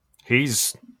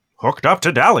 He's hooked up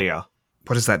to Dahlia.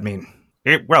 What does that mean?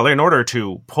 Well, in order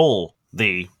to pull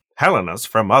the Helenas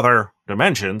from other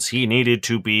dimensions, he needed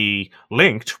to be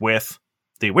linked with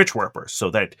the Witchwarpers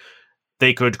so that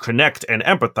they could connect and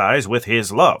empathize with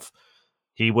his love.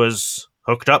 He was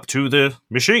hooked up to the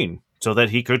machine so that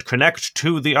he could connect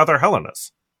to the other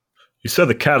Helenas. You said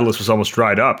the catalyst was almost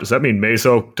dried up. Does that mean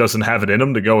Mazo doesn't have it in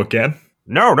him to go again?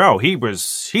 No,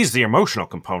 he's the emotional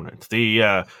component.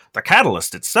 The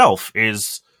catalyst itself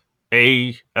is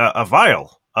a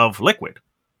vial of liquid.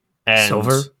 And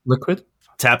Silver liquid?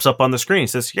 Taps up on the screen,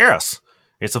 says, yes,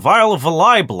 it's a vial of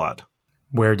Valai blood.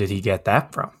 Where did he get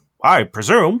that from? I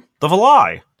presume the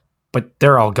Valai. But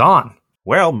they're all gone.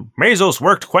 Well, Mazos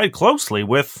worked quite closely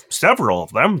with several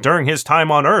of them during his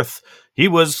time on Earth. He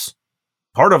was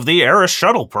part of the Eris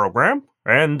shuttle program,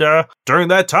 and during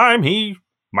that time he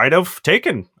might have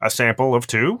taken a sample of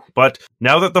 2, but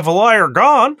now that the Valai are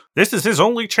gone, this is his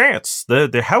only chance. The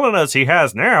Helenas he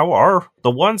has now are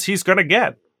the ones he's gonna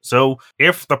get. So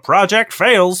if the project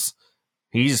fails,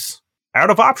 he's out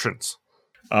of options.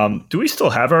 Do we still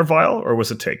have our vial, or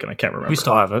was it taken? I can't remember. We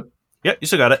still have it. Yeah, you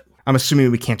still got it. I'm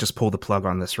assuming we can't just pull the plug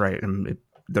on this, right? And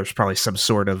there's probably some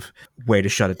sort of way to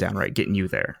shut it down, right? Getting you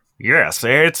there. Yes,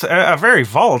 it's a very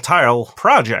volatile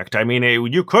project. I mean,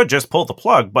 you could just pull the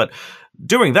plug, but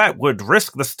doing that would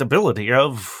risk the stability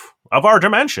of our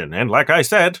dimension. And like I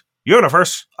said,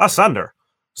 universe asunder.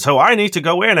 So I need to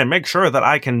go in and make sure that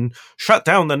I can shut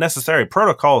down the necessary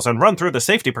protocols and run through the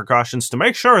safety precautions to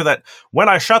make sure that when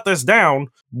I shut this down,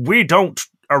 we don't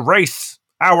erase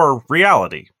our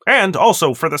reality. And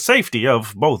also for the safety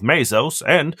of both Mazos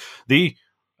and the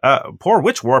poor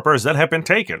witch warpers that have been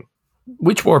taken.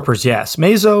 Witch warpers, yes.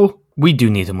 Mazo, we do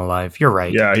need him alive. You're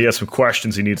right. Yeah, he has some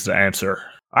questions he needs to answer.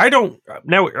 I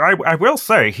will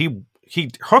say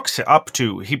he hooks up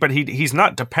to but he's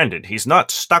not dependent. He's not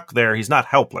stuck there. He's not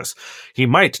helpless. He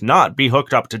might not be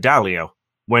hooked up to Dalio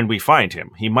when we find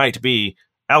him. He might be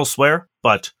elsewhere,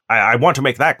 but I want to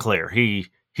make that clear.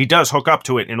 He does hook up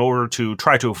to it in order to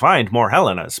try to find more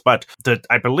Helenas, but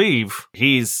I believe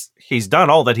he's done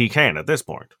all that he can at this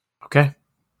point. Okay.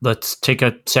 Let's take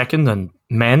a second and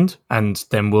mend, and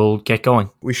then we'll get going.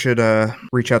 We should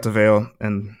reach out to Vale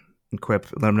and Quip,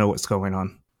 let them know what's going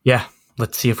on. Yeah,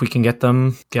 let's see if we can get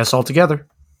us all together.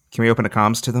 Can we open the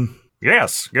comms to them?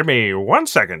 Yes, give me 1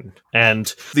 second.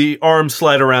 And the arms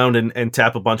slide around and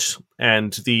tap a bunch,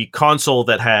 and the console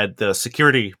that had the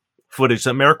security footage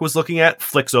that Merrick was looking at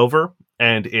flicks over,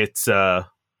 and it's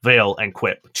Vale and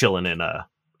Quip chilling in a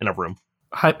room.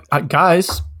 Hi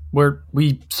guys.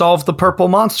 We solved the purple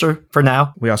monster for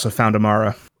now. We also found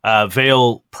Amara.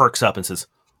 Vale perks up and says,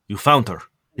 "You found her.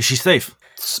 Is she safe?"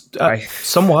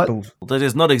 Somewhat. That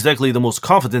is not exactly the most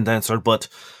confident answer, but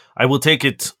I will take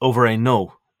it over a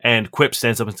no. And Quip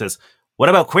stands up and says, "What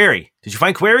about Query? Did you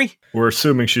find Query?" We're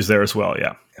assuming she's there as well,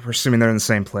 yeah. We're assuming they're in the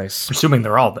same place. We're assuming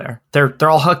they're all there. They're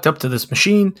all hooked up to this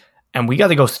machine, and we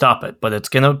gotta go stop it, but it's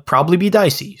gonna probably be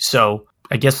dicey, so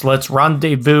I guess let's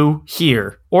rendezvous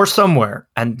here or somewhere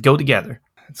and go together.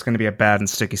 It's going to be a bad and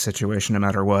sticky situation no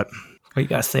matter what. Why you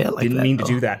gotta say it like Didn't that? mean to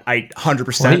do that. I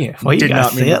 100% Why you did gotta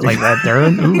not mean say to it do like that,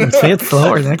 Darren? Ooh, say it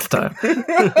slower next time.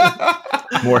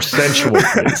 More sensual,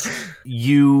 please.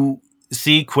 You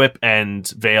see Quip and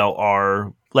Vale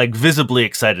are like visibly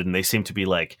excited, and they seem to be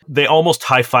like, they almost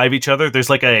high-five each other. There's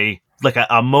like a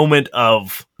moment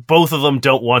of both of them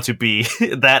don't want to be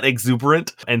that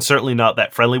exuberant and certainly not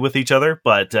that friendly with each other,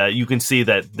 but you can see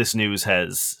that this news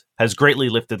has greatly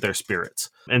lifted their spirits.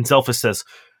 And Zelphus says,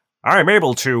 "I'm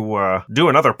able to do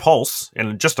another pulse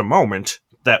in just a moment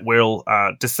that will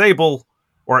disable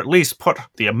or at least put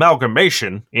the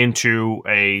amalgamation into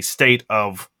a state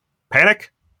of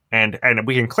panic, and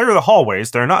we can clear the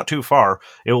hallways. They're not too far.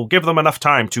 It will give them enough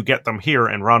time to get them here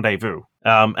and rendezvous."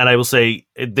 And I will say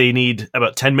they need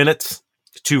about 10 minutes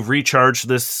to recharge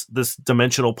this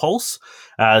dimensional pulse.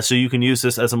 So you can use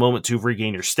this as a moment to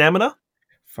regain your stamina.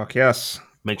 Fuck yes.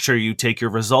 Make sure you take your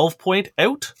resolve point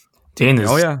out. Dan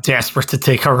is desperate to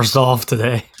take our resolve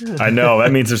today. I know.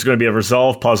 That means there's going to be a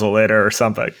resolve puzzle later or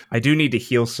something. I do need to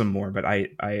heal some more, but I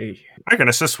can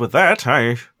assist with that.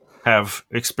 I have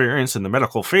experience in the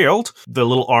medical field. The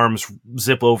little arms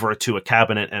zip over to a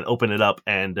cabinet and open it up,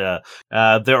 and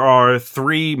there are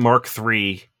 3 Mark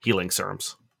III healing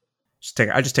serums.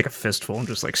 I just take a fistful and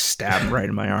just like stab right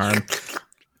in my arm.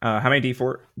 How many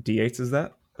D8s is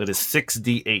that? That is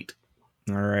 6d8.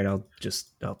 All right,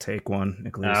 I'll take one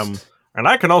at least. And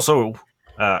I can also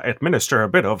administer a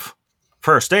bit of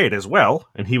first aid as well.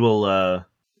 And he will.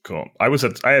 Cool. I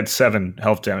had 7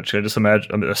 health damage. Can I just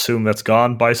assume that's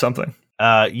gone by something?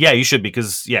 Yeah, you should,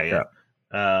 because yeah.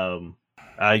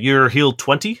 You're healed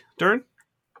 20, Durin.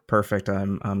 Perfect.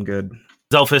 I'm good.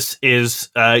 Zelphus is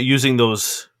using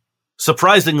those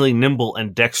surprisingly nimble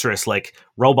and dexterous, like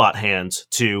robot hands,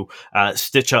 to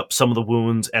stitch up some of the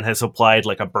wounds, and has applied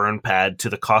like a burn pad to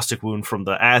the caustic wound from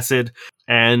the acid,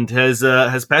 and has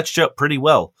patched up pretty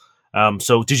well.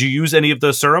 So did you use any of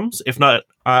the serums? If not,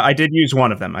 I did use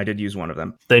one of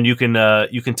them. Then you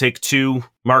can take 2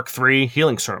 Mark III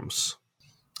healing serums.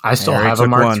 I still have a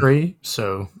Mark III,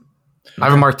 so I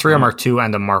have a Mark III, a Mark II,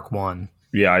 and a Mark I.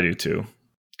 Yeah, I do too.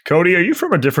 Cody, are you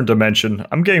from a different dimension?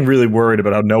 I'm getting really worried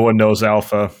about how no one knows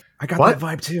Alpha. I got What? that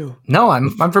vibe too. No, I'm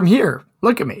from here.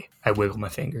 Look at me. I wiggle my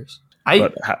fingers.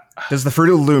 But Does the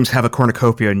Fruit of the Looms have a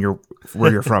cornucopia in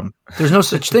where you're from? There's no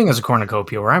such thing as a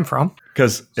cornucopia where I'm from.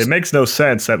 because it makes no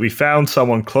sense that we found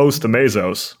someone close to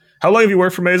Mazos. How long have you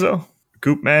worked for Mazo?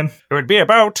 Goop man? It would be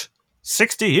about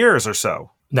 60 years or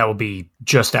so. That would be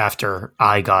just after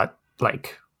I got,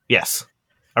 Yes.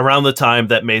 Around the time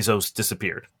that Mazos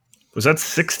disappeared. Was that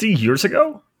 60 years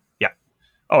ago? Yeah.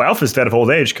 Oh, Alpha's dead of old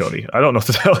age, Cody. I don't know what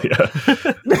to tell you.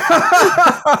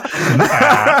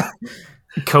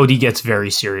 Cody gets very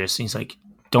serious. He's like,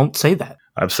 don't say that.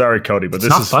 I'm sorry, Cody, but It's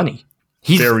this not is funny.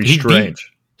 very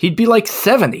strange. He'd be like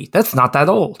 70. That's not that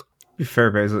old. To be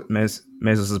fair, Mazos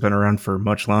has been around for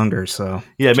much longer, so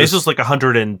Yeah, Mazos like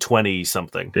 120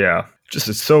 something. Yeah. Just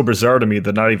it's so bizarre to me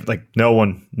that not even no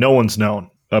one's known.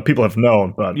 People have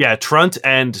known, but Yeah, Trunt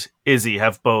and Izzy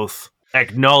have both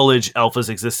acknowledged Alpha's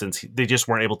existence. They just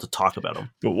weren't able to talk about him.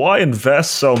 But why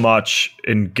invest so much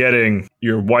in getting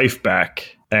your wife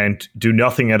back and do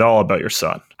nothing at all about your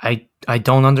son? I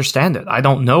don't understand it. I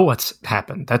don't know what's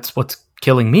happened. That's what's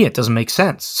killing me. It doesn't make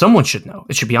sense. Someone should know.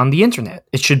 It should be on the internet.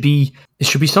 It should be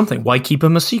something. Why keep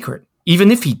him a secret?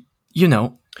 Even if he,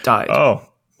 died. Oh,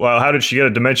 well, how did she get a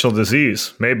dimensional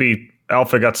disease? Maybe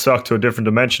Alpha got sucked to a different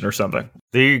dimension or something.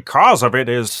 The cause of it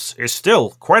is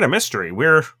still quite a mystery.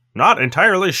 We're not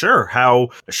entirely sure how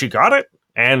she got it,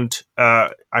 and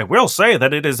I will say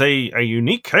that it is a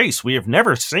unique case. We have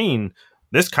never seen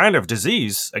this kind of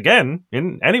disease again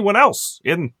in anyone else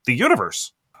in the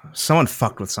universe. someone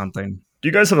fucked with something. Do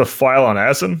you guys have a file on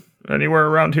Asin anywhere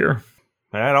around here?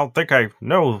 I don't think I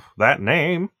know that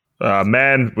name.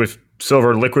 Man with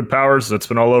silver liquid powers that's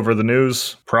been all over the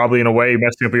news, probably in a way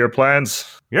messing up your plans.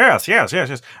 Yes.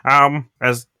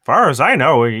 As far as I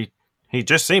know, he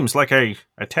just seems like a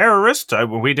terrorist.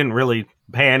 We didn't really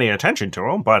pay any attention to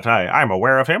him, but I'm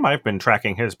aware of him. I've been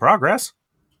tracking his progress.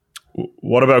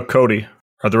 What about Cody?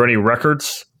 Are there any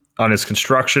records on his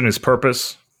construction, his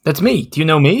purpose? That's me. Do you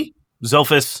know me?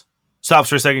 Zelphus stops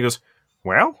for a second and goes,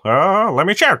 Well, let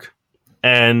me check.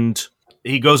 and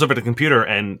he goes over to the computer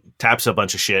and taps a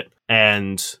bunch of shit,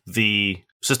 and the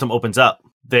system opens up.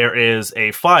 There is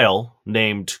a file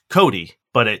named Cody,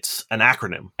 but it's an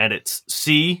acronym, and it's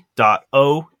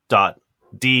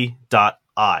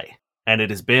C.O.D.I, and it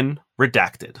has been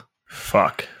redacted.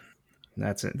 Fuck.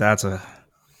 That's it. That's a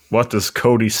What does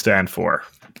Cody stand for?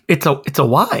 It's a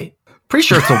Y. Pretty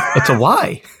sure it's a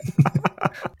Y.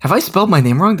 Have I spelled my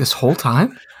name wrong this whole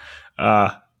time?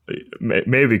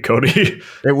 Maybe Cody.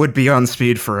 It would be on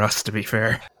speed for us, to be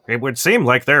fair. It would seem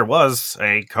like there was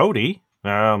a Cody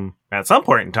at some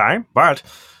point in time, but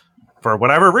for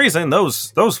whatever reason,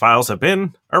 those files have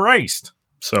been erased.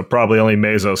 So probably only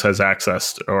Mazos has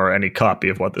access or any copy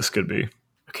of what this could be.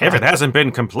 Okay. If it hasn't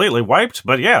been completely wiped,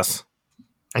 but yes.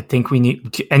 I think we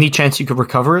need any chance you could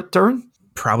recover it, Durin?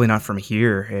 Probably not from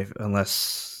here,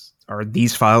 unless are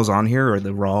these files on here, or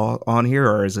the raw on here,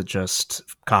 or is it just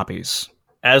copies?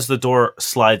 As the door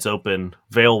slides open,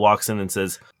 Vale walks in and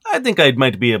says, I think I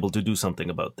might be able to do something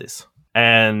about this.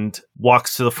 And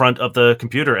walks to the front of the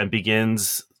computer and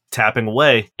begins tapping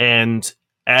away. And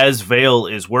as Vale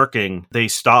is working, they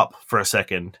stop for a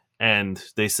second and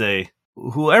they say,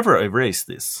 whoever erased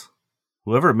this,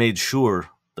 whoever made sure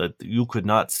that you could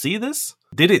not see this,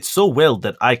 did it so well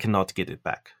that I cannot get it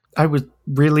back. I was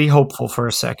really hopeful for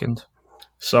a second.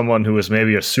 Someone who is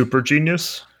maybe a super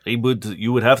genius. You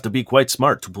would have to be quite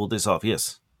smart to pull this off,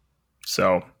 yes.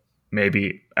 So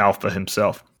maybe Alpha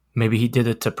himself. Maybe he did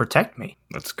it to protect me.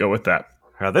 Let's go with that.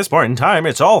 At this point in time,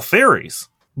 it's all theories.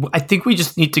 I think we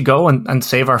just need to go and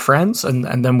save our friends,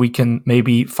 and then we can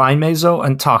maybe find Mazo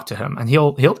and talk to him, and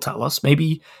he'll tell us.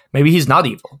 Maybe he's not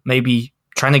evil. Maybe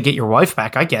trying to get your wife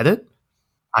back. I get it.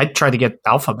 I'd try to get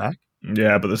Alpha back.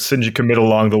 Yeah, but the sins you commit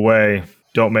along the way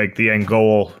don't make the end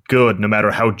goal good, no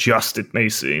matter how just it may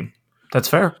seem. That's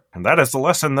fair. And that is the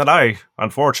lesson that I,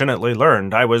 unfortunately,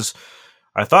 learned. I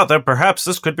thought that perhaps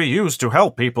this could be used to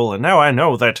help people, and now I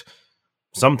know that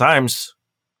sometimes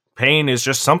pain is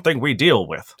just something we deal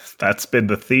with. That's been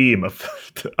the theme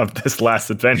of this last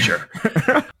adventure.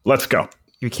 Let's go.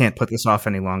 You can't put this off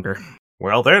any longer.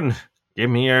 Well then, give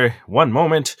me one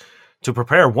moment to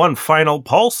prepare one final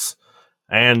pulse,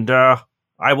 and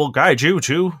I will guide you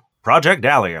to Project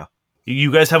Dahlia.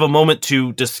 You guys have a moment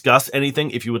to discuss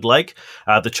anything if you would like.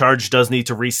 The charge does need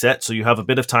to reset, so you have a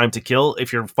bit of time to kill.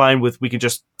 If you're fine with, we can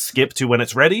just skip to when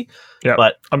it's ready. Yeah,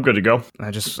 but I'm good to go.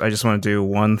 I just want to do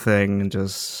one thing and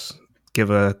just give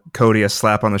Cody a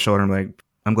slap on the shoulder. I'm like,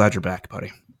 I'm glad you're back,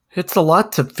 buddy. It's a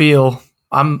lot to feel.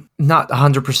 I'm not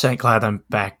 100% glad I'm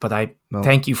back, but I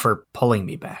thank you for pulling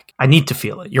me back. I need to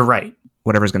feel it. You're right.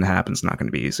 whatever's going to happen is not going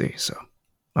to be easy. So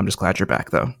I'm just glad you're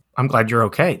back, though. I'm glad you're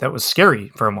okay. That was scary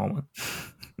for a moment.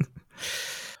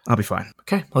 I'll be fine.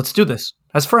 Okay, let's do this.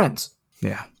 As friends.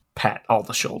 Yeah. Pat all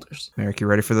the shoulders. Eric, you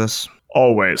ready for this?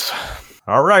 Always.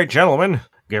 All right, gentlemen,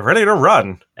 get ready to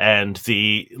run. And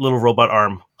the little robot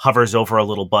arm hovers over a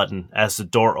little button. As the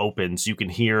door opens, you can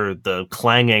hear the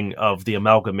clanging of the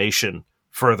amalgamation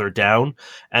further down.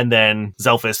 And then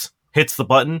Zelphus hits the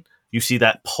button. You see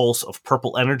that pulse of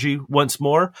purple energy once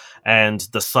more, and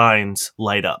the signs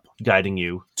light up, guiding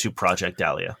you to Project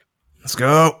Dahlia. Let's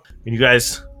go. And you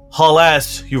guys haul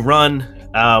ass, you run.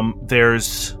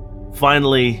 There's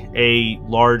finally a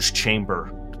large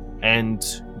chamber, and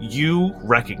you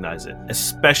recognize it,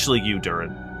 especially you,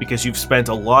 Durin, because you've spent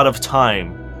a lot of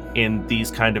time in these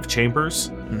kind of chambers.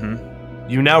 Mm-hmm.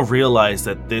 You now realize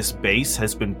that this base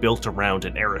has been built around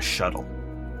an Eris shuttle,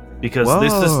 because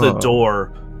this is the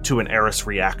door to an Eris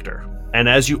reactor. And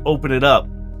as you open it up,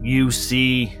 you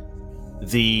see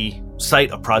the site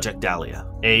of Project Dahlia,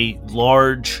 a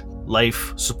large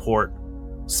life support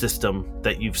system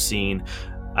that you've seen.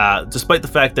 Despite the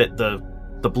fact that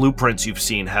the blueprints you've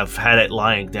seen have had it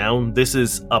lying down, this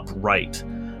is upright.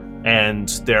 And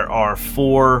there are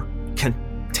 4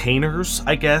 containers,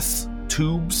 I guess,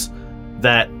 tubes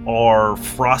that are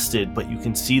frosted, but you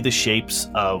can see the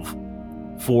shapes of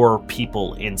 4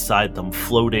 people inside them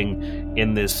floating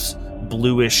in this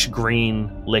bluish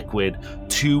green liquid,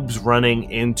 tubes running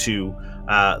into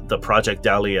the Project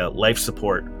Dahlia life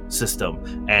support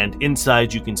system, and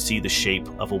inside you can see the shape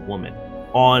of a woman.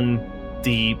 On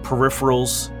the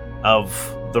peripherals of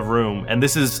the room, and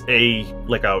this is a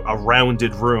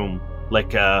rounded room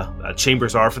like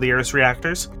chambers are for the Eris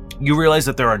reactors, you realize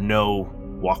that there are no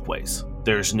walkways.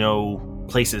 There's no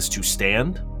places to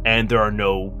stand, and there are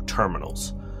no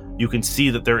terminals. You can see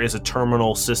that there is a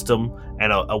terminal system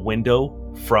and a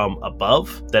window from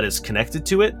above that is connected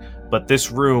to it, but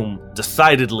this room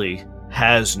decidedly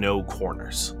has no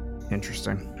corners.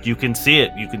 Interesting. You can see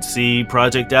it. You can see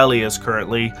Project Dahlia is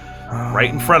currently right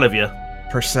in front of you.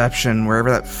 Perception,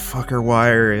 wherever that fucker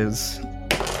wire is.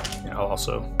 Yeah,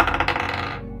 also.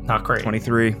 Not great.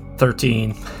 23.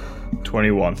 13.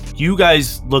 21. You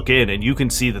guys look in and you can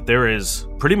see that there is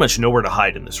pretty much nowhere to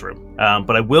hide in this room.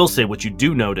 But I will say what you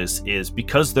do notice is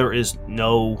because there is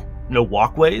no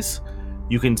walkways,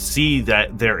 you can see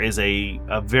that there is a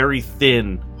very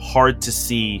thin, hard to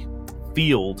see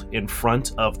field in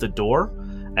front of the door,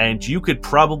 and you could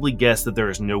probably guess that there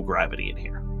is no gravity in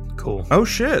here. Cool. Oh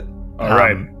shit. All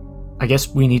right. I guess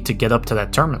we need to get up to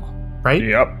that terminal, right?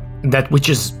 Yep. That which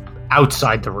is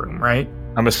outside the room, right?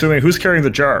 I'm assuming who's carrying the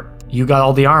jar? You got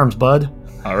all the arms, bud.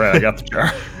 All right, I got the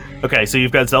jar. Okay, so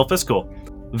you've got Zelphus, cool.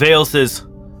 Vale says,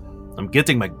 I'm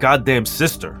getting my goddamn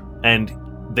sister. And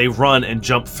they run and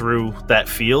jump through that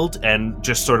field and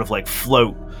just sort of like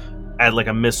float at like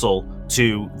a missile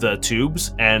to the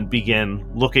tubes and begin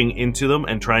looking into them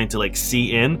and trying to like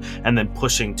see in and then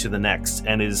pushing to the next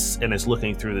and is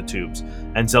looking through the tubes.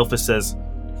 And Zelphus says,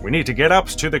 We need to get up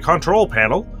to the control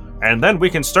panel, and then we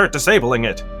can start disabling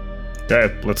it.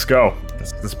 Okay, let's go.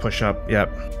 Let's push up. Yep.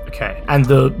 Okay. And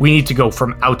we need to go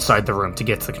from outside the room to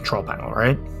get to the control panel,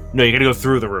 right? no, you gotta go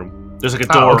through the room. There's like a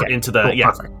door into the... Cool.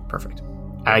 Yeah. Perfect.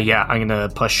 Yeah, I'm gonna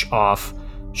push off.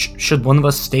 Should one of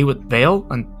us stay with Vale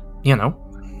and,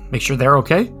 make sure they're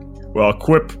okay? Well,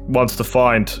 Quip wants to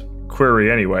find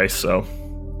Query anyway, so...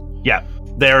 Yeah.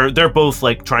 They're both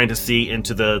like trying to see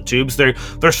into the tubes.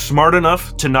 They're smart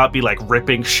enough to not be like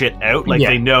ripping shit out. Like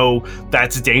they know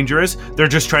that's dangerous. They're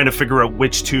just trying to figure out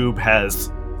which tube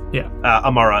has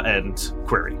Amara and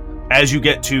Query. As you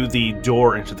get to the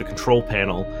door into the control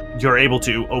panel, you're able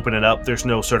to open it up. There's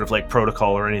no sort of like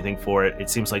protocol or anything for it. It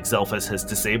seems like Zelphus has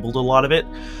disabled a lot of it.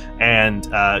 And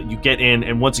you get in,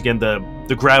 and once again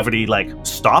the gravity like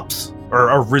stops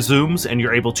or resumes, and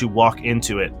you're able to walk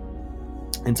into it.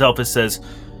 And Zelphus says,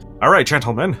 All right,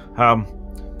 gentlemen,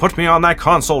 put me on that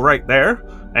console right there,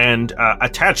 and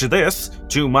attach this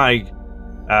to my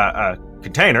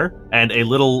container. and a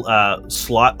little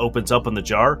slot opens up on the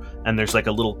jar, and there's like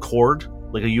a little cord,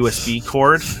 like a USB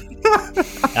cord,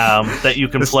 that you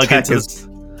can plug into.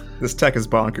 This tech is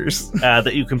bonkers.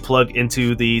 That you can plug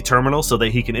into the terminal so that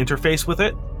he can interface with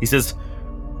it. He says,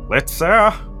 Let's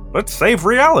save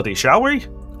reality, shall we?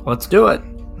 Let's do it.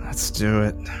 Let's do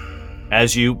it.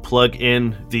 as you plug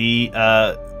in the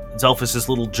Zelphus's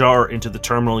little jar into the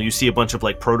terminal, you see a bunch of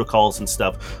like protocols and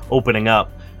stuff opening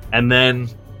up, and then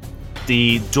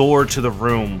the door to the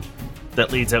room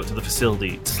that leads out to the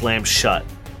facility slams shut,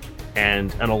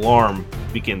 and an alarm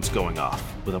begins going off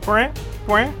with a brr,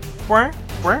 brr, brr,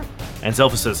 brr. And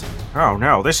Zelphus says, Oh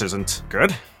no, this isn't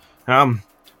good.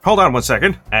 hold on one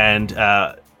second. And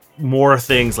more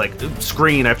things like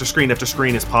screen after screen after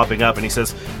screen is popping up, and he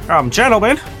says,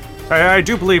 Gentlemen, I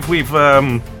do believe we've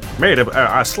made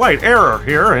a slight error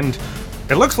here, and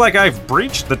it looks like I've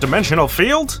breached the dimensional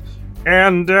field,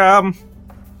 and, well,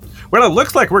 it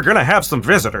looks like we're gonna have some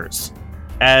visitors.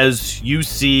 as you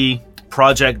see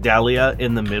Project Dahlia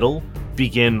in the middle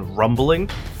begin rumbling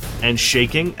and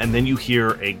shaking, and then you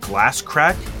hear a glass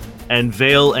crack, and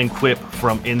Vale and Quip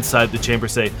from inside the chamber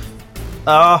say,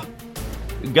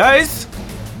 guys,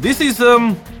 this is,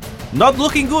 not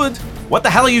looking good. What the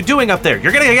hell are you doing up there?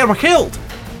 You're gonna get killed!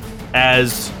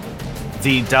 As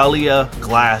the Dahlia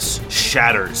glass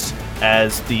shatters,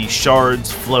 as the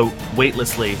shards float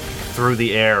weightlessly through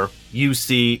the air, you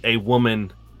see a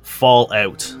woman fall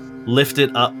out,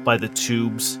 lifted up by the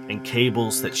tubes and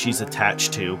cables that she's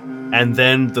attached to, and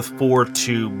then the 4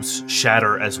 tubes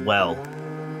shatter as well.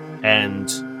 And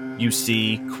you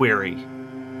see Query,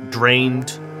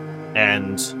 drained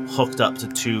and hooked up to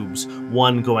tubes,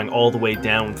 one going all the way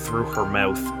down through her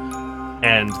mouth,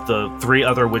 and the 3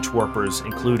 other witch warpers,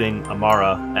 including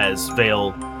Amara, as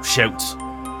Vale shouts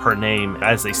her name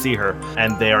as they see her,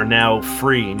 and they are now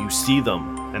free, and you see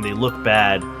them, and they look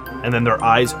bad, and then their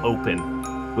eyes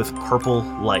open with purple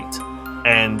light,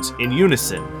 and in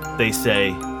unison, they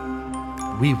say,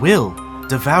 "We will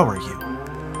devour you."